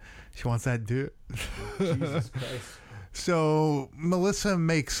now. She wants that dude. Jesus Christ. So Melissa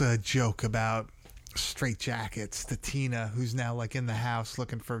makes a joke about straitjackets to Tina, who's now like in the house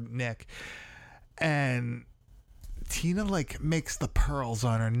looking for Nick, and Tina like makes the pearls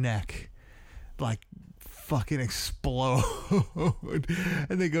on her neck like fucking explode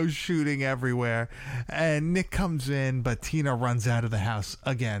and they go shooting everywhere, and Nick comes in, but Tina runs out of the house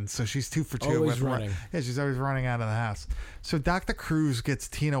again, so she's 2 for 2 always running. She's always running out of the house. So Dr. Cruz gets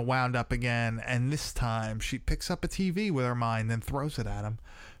Tina wound up again, and this time she picks up a TV with her mind and throws it at him.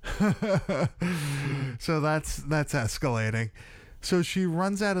 So that's escalating. So she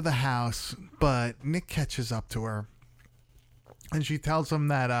runs out of the house, but Nick catches up to her, and she tells him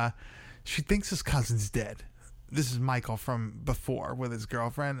that she thinks his cousin's dead. This is Michael from before with his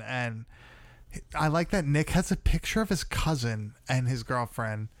girlfriend, and I like that Nick has a picture of his cousin and his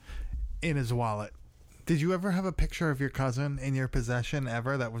girlfriend in his wallet. Did you ever have a picture of your cousin in your possession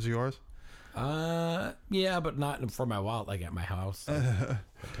ever that was yours? Yeah, but not for my wallet, like at my house.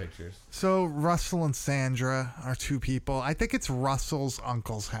 Pictures. So Russell and Sandra are 2 people. I think it's Russell's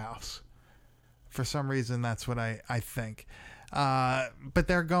uncle's house. For some reason, that's what I think. But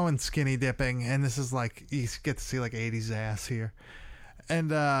they're going skinny dipping, and this is like, you get to see like 80s ass here.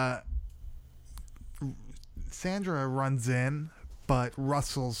 And Sandra runs in, but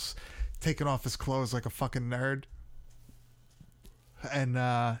Russell's taking off his clothes like a fucking nerd.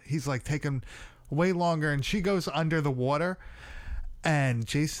 And he's like taking way longer, and she goes under the water, and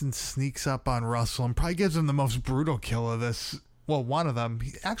Jason sneaks up on Russell and probably gives him the most brutal kill of this. Well, one of them.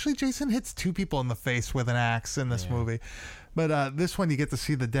 Actually, Jason hits 2 people in the face with an axe in this movie. But this one, you get to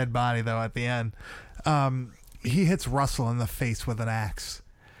see the dead body, though, at the end. He hits Russell in the face with an axe.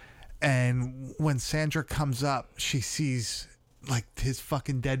 And when Sandra comes up, she sees like his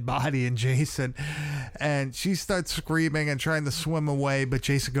fucking dead body and Jason. And she starts screaming and trying to swim away, but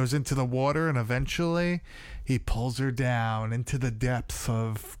Jason goes into the water, and eventually he pulls her down into the depths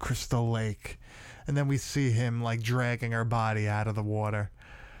of Crystal Lake. And then we see him like dragging her body out of the water.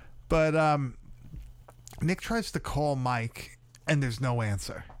 But Nick tries to call Mike, and there's no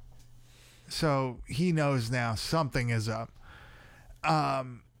answer. So he knows now something is up.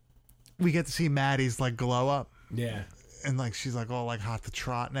 We get to see Maddie's like glow up. Yeah. And like she's like all like hot to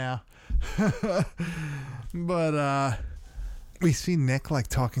trot now. But we see Nick like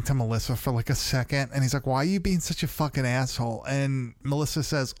talking to Melissa for like a second, and he's like, why are you being such a fucking asshole? And Melissa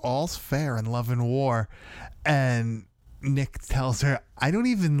says, all's fair in love and war. And Nick tells her, I don't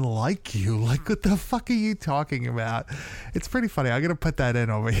even like you. Like, what the fuck are you talking about? It's pretty funny. I'm gonna put that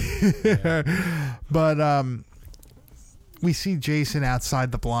in over here. Yeah. But we see Jason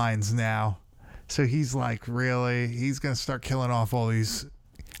outside the blinds now. So he's like, really? He's gonna start killing off all these.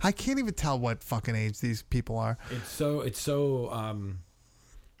 I can't even tell what fucking age these people are. It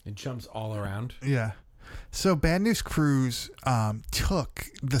jumps all around. Yeah. So Bad News Cruz took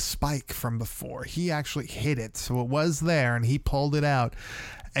the spike from before. He actually hit it. So it was there, and he pulled it out,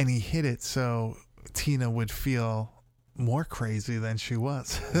 and he hit it so Tina would feel more crazy than she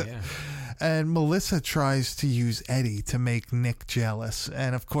was. Yeah. And Melissa tries to use Eddie to make Nick jealous.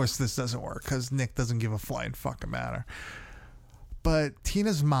 And of course this doesn't work because Nick doesn't give a flying fucking matter. But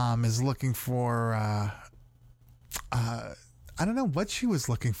Tina's mom is looking for, I don't know what she was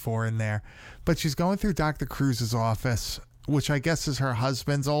looking for in there, but she's going through Dr. Cruz's office, which I guess is her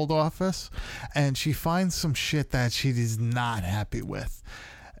husband's old office, and she finds some shit that she is not happy with.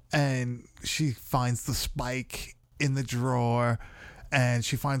 And she finds the spike in the drawer, and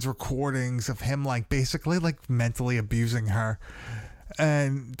she finds recordings of him like basically like mentally abusing her.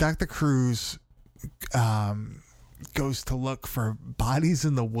 And Dr. Cruz goes to look for bodies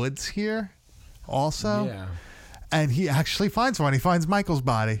in the woods here also. Yeah. And he actually finds one. He finds Michael's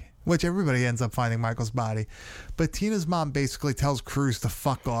body, which everybody ends up finding Michael's body. But Tina's mom basically tells Cruz to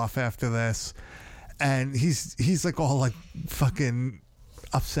fuck off after this. And he's like all like fucking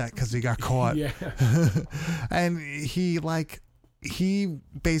upset because he got caught. Yeah. And he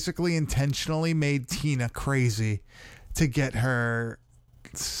basically intentionally made Tina crazy to get her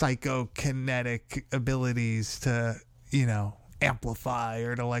psychokinetic abilities to, you know, amplify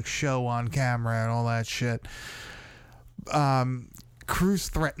or to like show on camera and all that shit. Cruz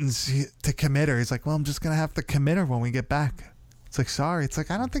threatens to commit her. He's like, well, I'm just going to have to commit her when we get back. It's like, sorry. It's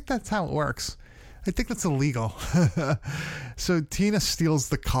like, I don't think that's how it works. I think that's illegal. So Tina steals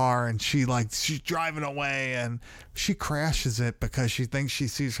the car and she's driving away and she crashes it because she thinks she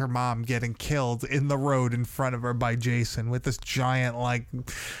sees her mom getting killed in the road in front of her by Jason with this giant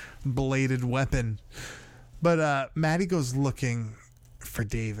bladed weapon. But Maddie goes looking for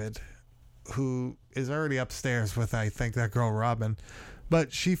David, who is already upstairs with, I think, that girl Robin.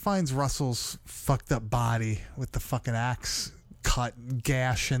 But she finds Russell's fucked up body with the fucking axe cut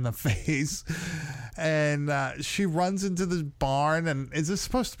gash in the face. And she runs into the barn. And is this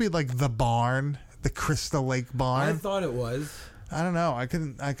supposed to be like the barn? The Crystal Lake barn? I thought it was. I don't know. I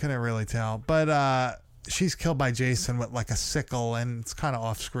couldn't really tell. But she's killed by Jason with like a sickle, and it's kind of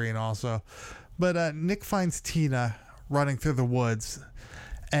off screen also. But Nick finds Tina running through the woods,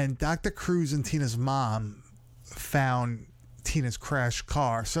 and Dr. Cruz and Tina's mom found Tina's crashed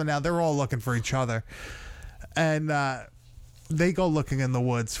car. So now they're all looking for each other. And they go looking in the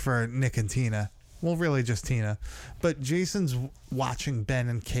woods for Nick and Tina. Well, really just Tina. But Jason's watching Ben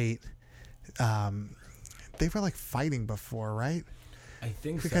and Kate. They were like fighting before, right? I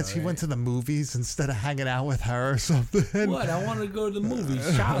think because so, he went to the movies instead of hanging out with her or something. What? I wanted to go to the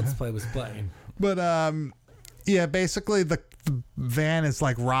movies. Child's Play was playing. But yeah, basically the van is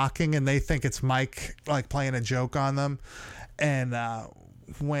like rocking, and they think it's Mike like playing a joke on them. And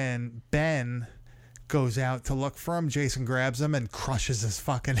when Ben goes out to look for him, Jason grabs him and crushes his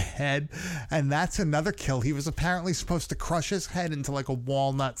fucking head, and that's another kill. He was apparently supposed to crush his head into like a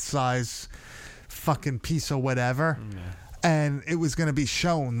walnut size fucking piece of whatever. Yeah. And it was going to be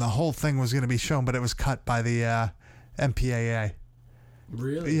shown. The whole thing was going to be shown, but it was cut by the MPAA.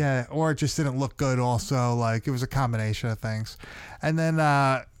 Really? Yeah, or it just didn't look good also. Like, it was a combination of things. And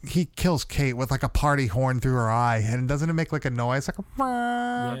then he kills Kate with, like, a party horn through her eye. And doesn't it make, like, a noise? Like a...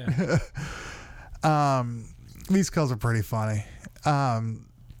 Yeah. These kills are pretty funny.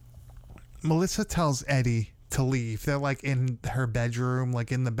 Melissa tells Eddie to leave. They're, like, in her bedroom,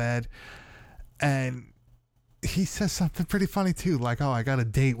 like, in the bed. And he says something pretty funny too, like, oh, I got a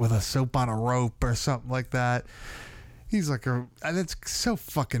date with a soap on a rope or something like that. He's like, and it's so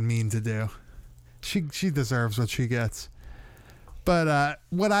fucking mean to do. She deserves what she gets. But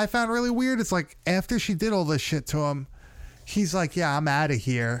what I found really weird is, like, after she did all this shit to him, he's like, yeah, I'm out of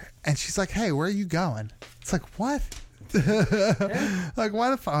here. And she's like, hey, where are you going? It's like, what? Like,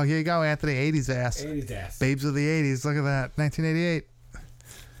 what if, oh, here you go, Anthony, 80s ass. 80s ass. Babes of the 80s, look at that, 1988.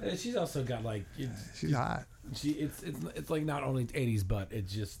 She's also got, like, she's hot. It's like not only 80s, but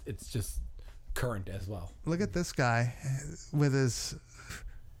it's just current as well. Look at this guy with his.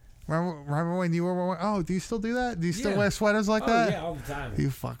 Remember when you were? Oh, do you still do that? Do you still wear sweaters like that? Yeah, all the time. You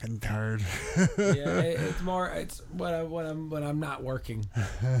fucking turd. Yeah, it's more. It's when I'm not working.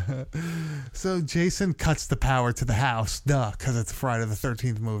 So Jason cuts the power to the house, because it's a Friday the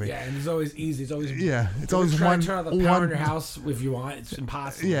 13th movie. Yeah, and it's always easy. It's always one. To turn on the power in your house if you want. It's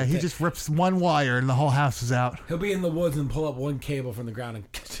impossible. Yeah, he just rips one wire and the whole house is out. He'll be in the woods and pull up one cable from the ground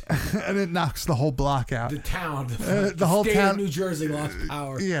and it knocks the whole block out. The town, the whole state town, of New Jersey lost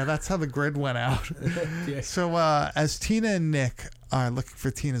power. Yeah, that's how the grid went out. Yeah. So as Tina and Nick are looking for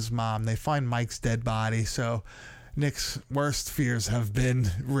Tina's mom, they find Mike's dead body. So Nick's worst fears have been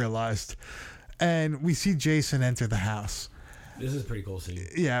realized. And we see Jason enter the house. This is a pretty cool scene.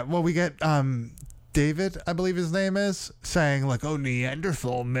 Yeah, well, we get David, I believe his name is, saying like, oh,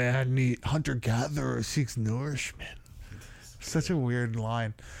 Neanderthal man, hunter-gatherer seeks nourishment. Such a weird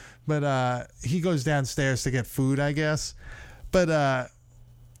line. But he goes downstairs to get food, I guess. But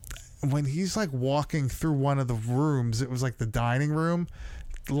when he's like walking through one of the rooms, it was like the dining room,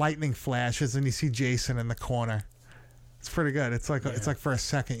 lightning flashes and you see Jason in the corner. It's pretty good. It's like it's like for a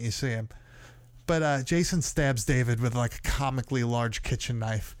second you see him. But Jason stabs David with like a comically large kitchen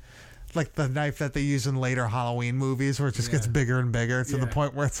knife. Like the knife that they use in later Halloween movies, where it just gets bigger and bigger to the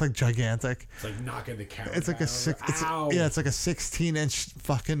point where it's like gigantic. It's like knocking the camera. It's like it's like a 16-inch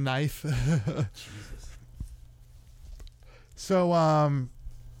fucking knife. Jesus. So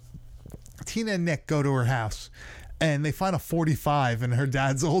Tina and Nick go to her house, and they find a .45 in her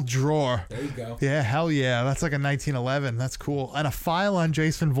dad's old drawer. There you go. Yeah, hell yeah, that's like a 1911. That's cool. And a file on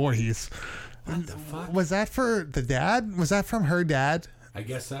Jason Voorhees. What the fuck? Was that for the dad? Was that from her dad? I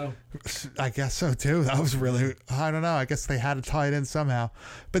guess so. I guess so too. That was really, I don't know. I guess they had to tie it in somehow.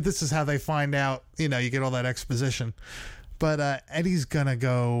 But this is how they find out, you get all that exposition. But Eddie's gonna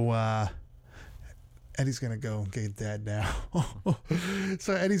go get dad now.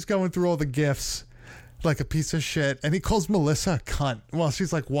 So Eddie's going through all the gifts like a piece of shit, and he calls Melissa a cunt while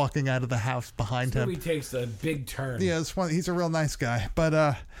she's like walking out of the house behind This him. movie takes a big turn. Yeah, he's a real nice guy,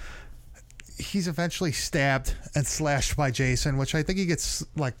 but he's eventually stabbed and slashed by Jason, which I think he gets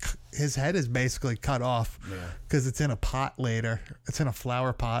like his head is basically cut off because it's in a pot later. It's in a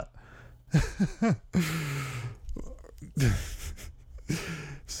flower pot.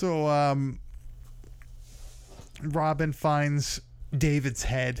 So Robin finds David's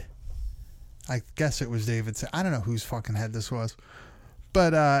head. I guess it was David's. I don't know whose fucking head this was,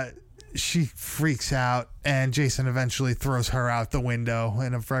 but she freaks out, and Jason eventually throws her out the window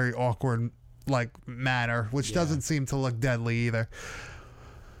in a very awkward like manner, which doesn't seem to look deadly either.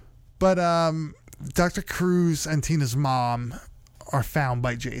 But Dr. Cruz and Tina's mom are found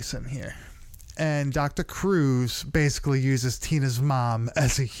by Jason here. And Dr. Cruz basically uses Tina's mom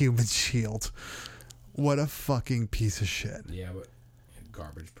as a human shield. What a fucking piece of shit. Yeah, but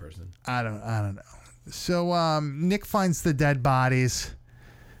garbage person. I don't know. So Nick finds the dead bodies,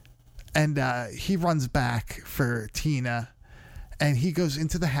 and he runs back for Tina, and he goes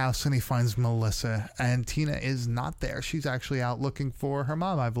into the house and he finds Melissa, and Tina is not there. She's actually out looking for her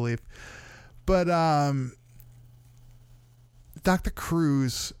mom, I believe. But Dr.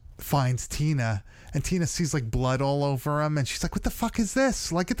 Cruz finds Tina, and Tina sees like blood all over him, and she's like, what the fuck is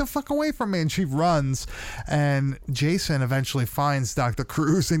this? Like, get the fuck away from me. And she runs, and Jason eventually finds Dr.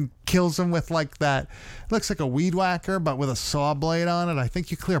 Cruz and kills him with like that, looks like a weed whacker but with a saw blade on it. I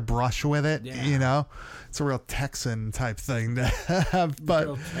think you clear brush with it. You know, it's a real Texan type thing to have. But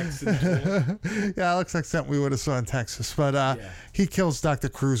Real Texan tool. yeah, it looks like something we would have saw in Texas. But he kills Dr.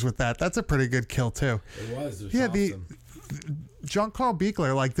 Cruz with that. That's a pretty good kill too. It was Yeah, awesome. John Carl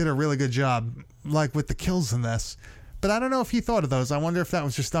Buechler like did a really good job like with the kills in this, but I don't know if he thought of those. I wonder if that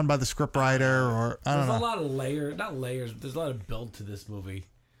was just done by the scriptwriter or I don't know. There's a lot of not layers. There's a lot of build to this movie.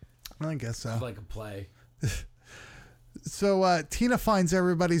 I guess so. It's like a play. So Tina finds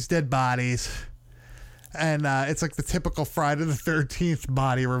everybody's dead bodies, and it's like the typical Friday the 13th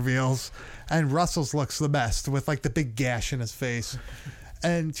body reveals, and Russell's looks the best with like the big gash in his face.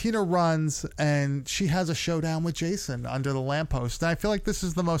 And Tina runs, and she has a showdown with Jason under the lamppost. And I feel like this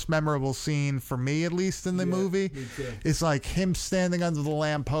is the most memorable scene for me, at least in the movie. Me too. It's like him standing under the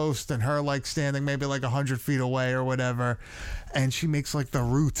lamppost and her like standing maybe like 100 feet away or whatever. And she makes like the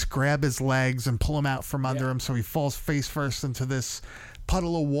roots grab his legs and pull him out from under him, so he falls face first into this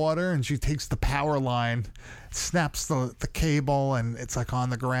puddle of water. And she takes the power line, snaps the cable, and it's like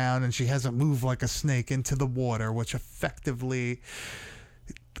on the ground. And she has it move like a snake into the water, which effectively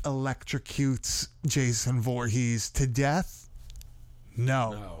electrocutes Jason Voorhees to death.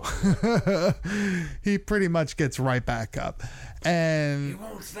 No. He pretty much gets right back up, and He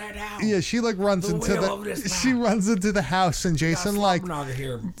won't stay down. yeah, she like runs The into wheel of this she runs into the house, and Jason like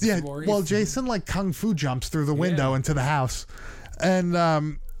here, yeah, Voorhees. well, Jason like kung fu jumps through the window into the house,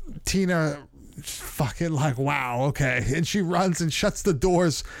 and Tina fucking like, wow, okay, and she runs and shuts the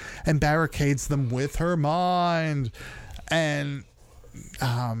doors and barricades them with her mind, and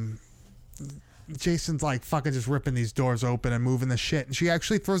Jason's like fucking just ripping these doors open and moving the shit, and she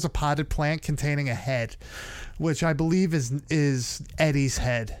actually throws a potted plant containing a head, which I believe is Eddie's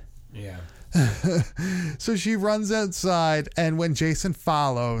head. Yeah. So she runs outside, and when Jason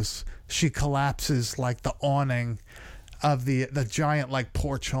follows, she collapses like the awning of the giant like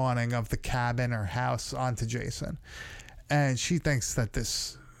porch awning of the cabin or house onto Jason, and she thinks that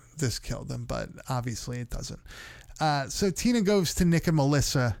this killed him, but obviously it doesn't. So Tina goes to Nick and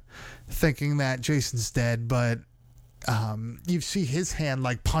Melissa thinking that Jason's dead, but you see his hand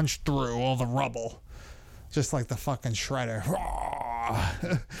like punch through all the rubble, just like the fucking shredder.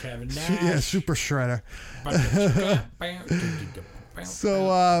 Kevin Nash. Yeah, super shredder.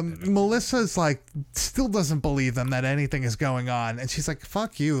 So Melissa's like still doesn't believe them that anything is going on, and she's like,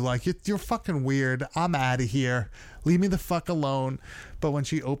 fuck you, like you're fucking weird, I'm out of here, leave me the fuck alone. But when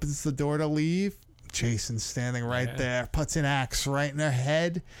she opens the door to leave, Jason's standing right there, puts an axe right in her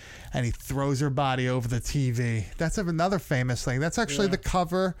head, and he throws her body over the TV. That's another famous thing. That's actually the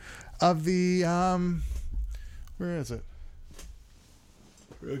cover of the where is it?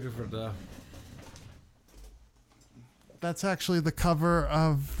 We're looking for the. That's actually the cover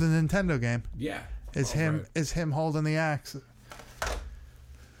of the Nintendo game. Yeah. Is him holding the axe.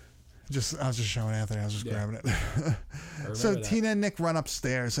 I was just showing Anthony. I was just grabbing it. So Tina and Nick run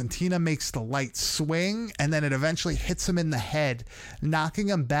upstairs, and Tina makes the light swing, and then it eventually hits him in the head, knocking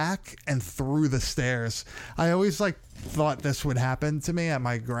him back and through the stairs. I always thought this would happen to me at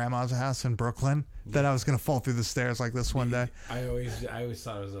my grandma's house in Brooklyn. that I was gonna fall through the stairs like this one day. I always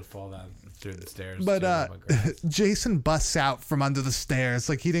thought I was gonna fall down through the stairs. But too. Oh my God. Jason busts out from under the stairs,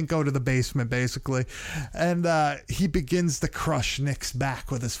 like he didn't go to the basement basically, and he begins to crush Nick's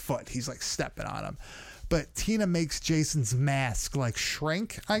back with his foot. He's like stepping on him. But Tina makes Jason's mask like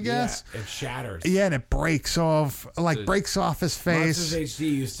shrink, I guess. Yeah, it shatters. Yeah, and it breaks off, like breaks off his face. Monsters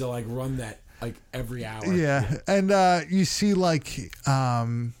HD used to like run that like every hour. Yeah, and you see like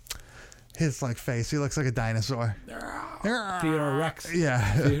his like face. He looks like a dinosaur. Theodore Rex.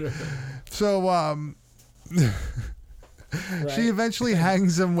 Yeah. So she eventually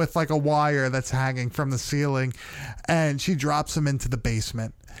hangs him with like a wire that's hanging from the ceiling, and she drops him into the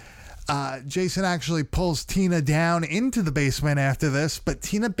basement. Jason actually pulls Tina down into the basement after this, but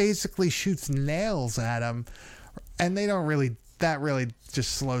Tina basically shoots nails at him, and that really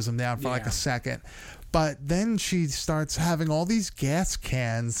just slows him down for like a second. But then she starts having all these gas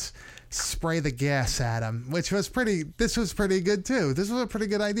cans spray the gas at him, which was this was pretty good too. This was a pretty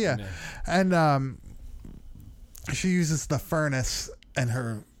good idea. Yeah. And she uses the furnace and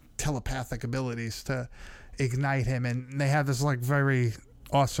her telepathic abilities to ignite him, and they have this like very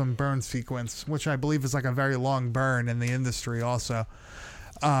awesome burn sequence, which I believe is like a very long burn in the industry also.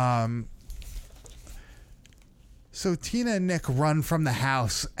 So Tina and Nick run from the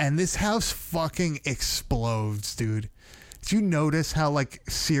house, and this house fucking explodes, dude. Did you notice how like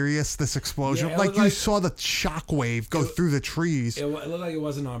serious this explosion? Yeah, like you saw the shockwave go through the trees. It looked like it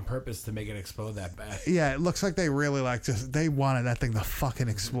wasn't on purpose to make it explode that bad. Yeah, it looks like they really they wanted that thing to fucking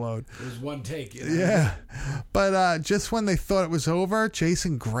explode. It was one take. You know? Yeah, but just when they thought it was over,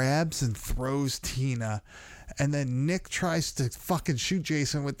 Jason grabs and throws Tina. And then Nick tries to fucking shoot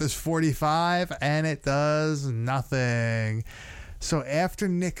Jason with this .45, and it does nothing. So after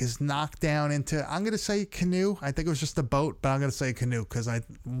Nick is knocked down into, I'm going to say canoe. I think it was just a boat, but I'm going to say canoe because I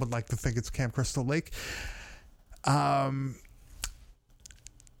would like to think it's Camp Crystal Lake.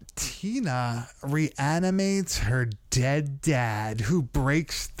 Tina reanimates her dead dad, who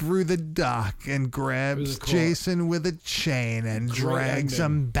breaks through the dock and grabs Jason with a chain and drags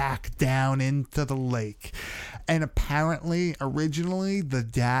him back down into the lake. And apparently, originally, the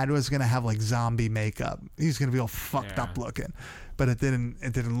dad was going to have like zombie makeup. He's going to be all fucked up looking, but it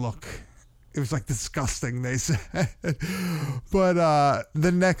didn't look. It was like disgusting, they said. But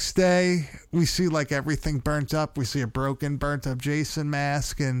the next day, we see like everything burnt up. We see a burnt up Jason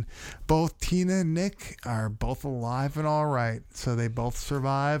mask, and both Tina and Nick are both alive and all right. So they both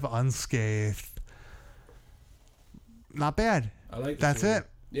survive unscathed. Not bad. I like this. That's it.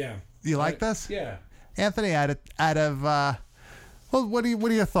 Yeah. You like this? Yeah. Anthony, out of well, what are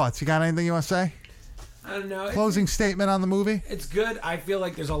your thoughts? You got anything you want to say? I don't know. Closing statement on the movie? It's good. I feel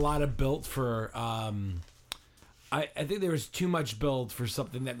like there's a lot of built for. I think there was too much build for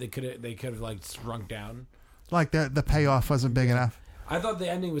something that they could have like shrunk down. Like the payoff wasn't big enough. I thought the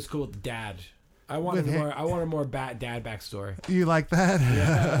ending was cool with the dad. I wanted more dad backstory. You like that?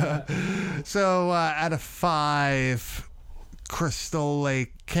 Yeah. So out of 5, Crystal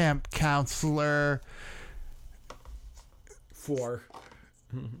Lake camp counselor. 4.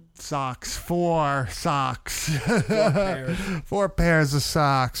 Socks. 4 socks. 4 pairs. 4 pairs of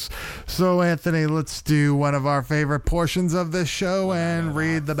socks. So Anthony, let's do one of our favorite portions of this show and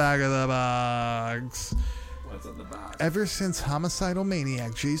read the back of the box. What's on the box? Ever since homicidal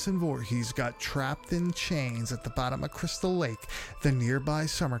maniac Jason Voorhees got trapped in chains at the bottom of Crystal Lake, the nearby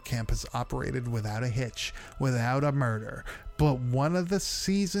summer camp has operated without a hitch, without a murder. But one of the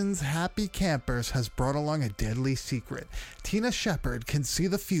season's happy campers has brought along a deadly secret. Tina Shepard can see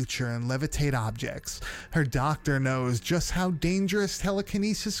the future and levitate objects. Her doctor knows just how dangerous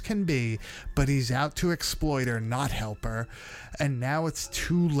telekinesis can be, but he's out to exploit her, not help her. And now it's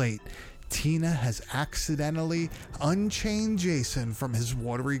too late. Tina has accidentally unchained Jason from his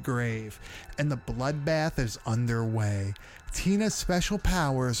watery grave, and the bloodbath is underway. Tina's special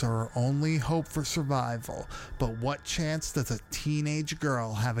powers are her only hope for survival, but what chance does a teenage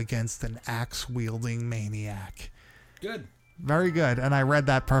girl have against an axe-wielding maniac? Good. Very good, and I read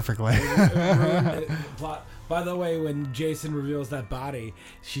that perfectly. By the way, when Jason reveals that body,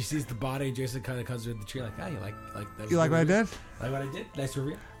 she sees the body. Jason kind of comes with the tree, like, you like that? You like what I did? Like what I did? Nice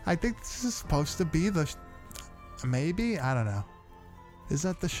reveal. I think this is supposed to be the. Maybe? I don't know. Is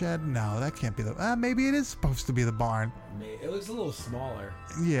that the shed? No, that can't be the. Maybe it is supposed to be the barn. It looks a little smaller.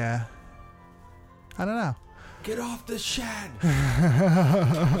 Yeah. I don't know. Get off the shed.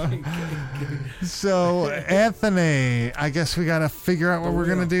 So, Anthony, I guess we got to figure out what we're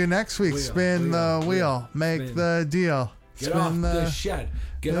going to do next week. Spin the wheel. Make the deal. Get off the shed.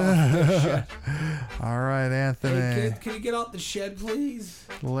 Get off the shed. All right, Anthony. Hey, kid, can you get off the shed, please?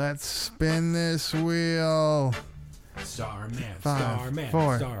 Let's spin this wheel. Starman, 5, Starman,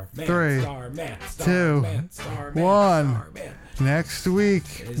 4, Starman, 3, Starman, 2, Starman, Starman, 1. Starman. Next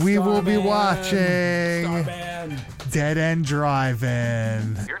week, we will be watching Starman. Dead End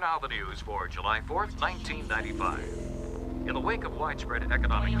Drive-In. Here now the news for July 4th, 1995. In the wake of widespread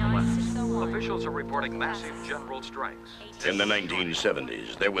economic collapse, officials are reporting massive general strikes. In the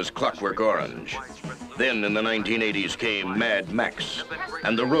 1970s, there was Clockwork Orange. Then in the 1980s came Mad Max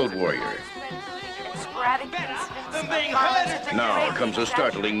and the Road Warrior. Now comes a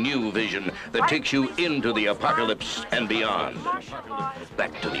startling new vision that takes you into the apocalypse and beyond.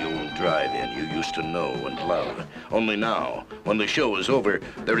 Back to the old drive-in you used to know and love. Only now, when the show is over,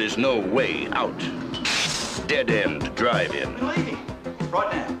 there is no way out. Dead End Drive-In.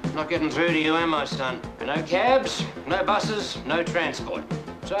 Right now. Not getting through to you, am I, son? No cabs, no buses, no transport.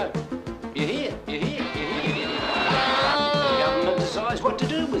 So, you're here. The government decides what to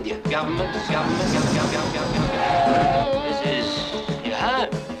do with you. Government. This is your home.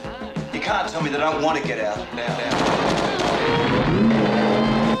 You can't tell me they don't want to get out. Yeah,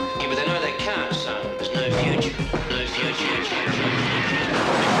 but they know they can't, son. There's no future. No future.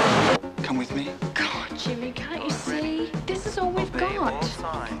 Come with me. God, Jimmy, can't you see? This is all we've got.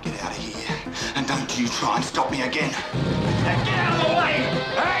 Get out of here. And don't you try and stop me again. Get out of the way!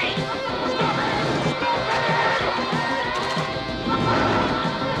 Hey! Stop it!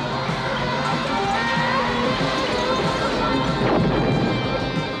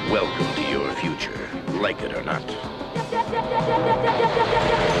 Welcome to your future, like it or not.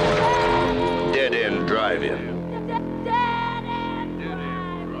 Dead End Drive-In.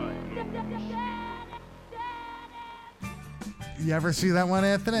 You ever see that one,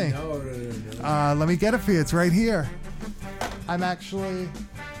 Anthony? No. Let me get it for you. It's right here. I'm actually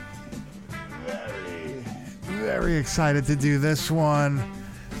very excited to do this one.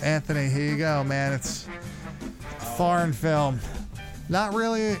 Anthony, here you go, man. It's a foreign film.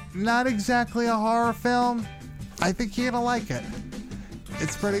 Not exactly a horror film. I think you're gonna like it.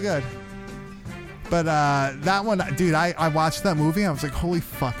 It's pretty good. But that one, dude, I watched that movie. I was like, holy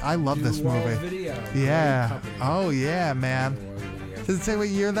fuck, I love this movie. Video. Yeah. Oh, yeah, man. Does it say what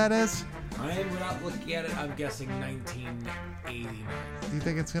year that is? I am not looking at it. I'm guessing 1989. You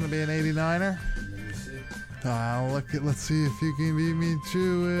think it's going to be an 89er? Let me see. Let's see if you can beat me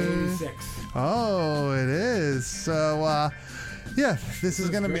to it. 86. Oh, it is. So, yeah, this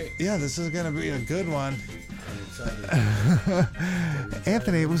is going to be a good one. I'm excited.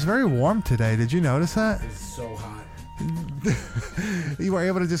 Anthony, it was very warm today. Did you notice that? It's so hot. You were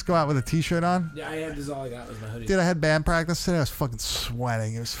able to just go out with a t-shirt on? Yeah, I had this. All I got was my hoodie. Dude, I had band practice today. I was fucking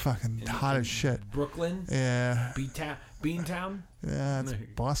sweating. It was fucking hot as shit. Brooklyn? Yeah. Beantown? Yeah, it's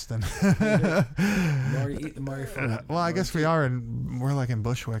Boston. Eat the Murray food. Well, I guess we're like in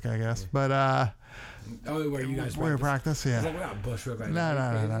Bushwick, I guess. But, oh, where you guys we're practice, yeah. We're not Bushwick right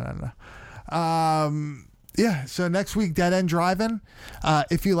No. Yeah, so next week, Dead End Drive-In.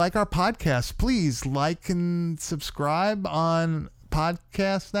 If you like our podcast, please like and subscribe on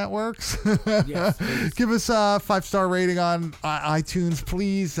podcast networks. Yes, please. Give us a 5-star rating on iTunes,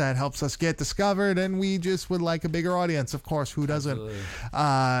 please. That helps us get discovered, and we just would like a bigger audience. Of course, who doesn't?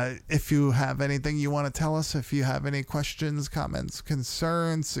 If you have anything you want to tell us, if you have any questions, comments,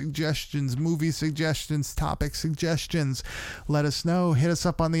 concerns, suggestions, movie suggestions, topic suggestions, let us know. Hit us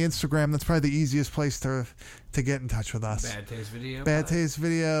up on the Instagram. That's probably the easiest place to get in touch with us. Bad Taste Video. Bad Taste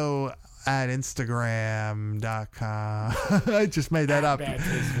Video at Instagram.com. I just made that up. Bad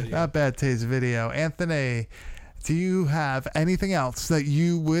Taste Video. Not Bad Taste Video. Anthony, do you have anything else that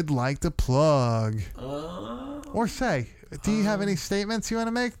you would like to plug? Or say? Do you have any statements you want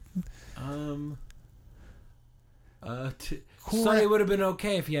to make? Sonny would have been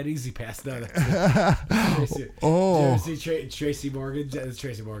okay if he had Easy Pass. No, Oh. Did you ever see Tracy Morgan? It's a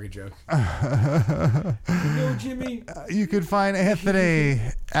Tracy Morgan joke. No, Jimmy. You could find Anthony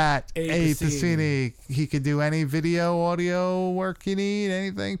at A Pacini. He could do any video, audio work you need.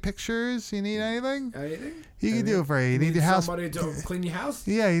 Anything, pictures. You need anything? Anything? He can do it for you. You need your house. Somebody to clean your house?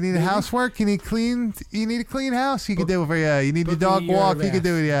 Yeah, you need a housework. You need clean. You need a clean house. He can do it for you. You need your book dog me a year walk. in He can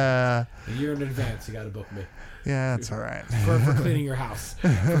do it. Yeah. A year in advance, you got to book me. Yeah, that's all right. For cleaning your house.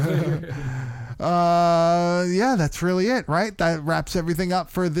 Yeah, that's really it, right? That wraps everything up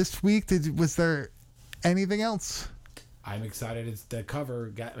for this week. Was there anything else? I'm excited. It's the cover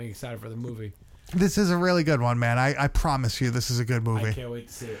got me excited for the movie. This is a really good one, man. I promise you this is a good movie. I can't wait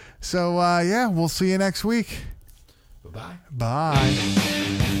to see it. So, yeah, we'll see you next week. Bye-bye.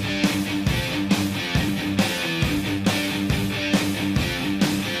 Bye.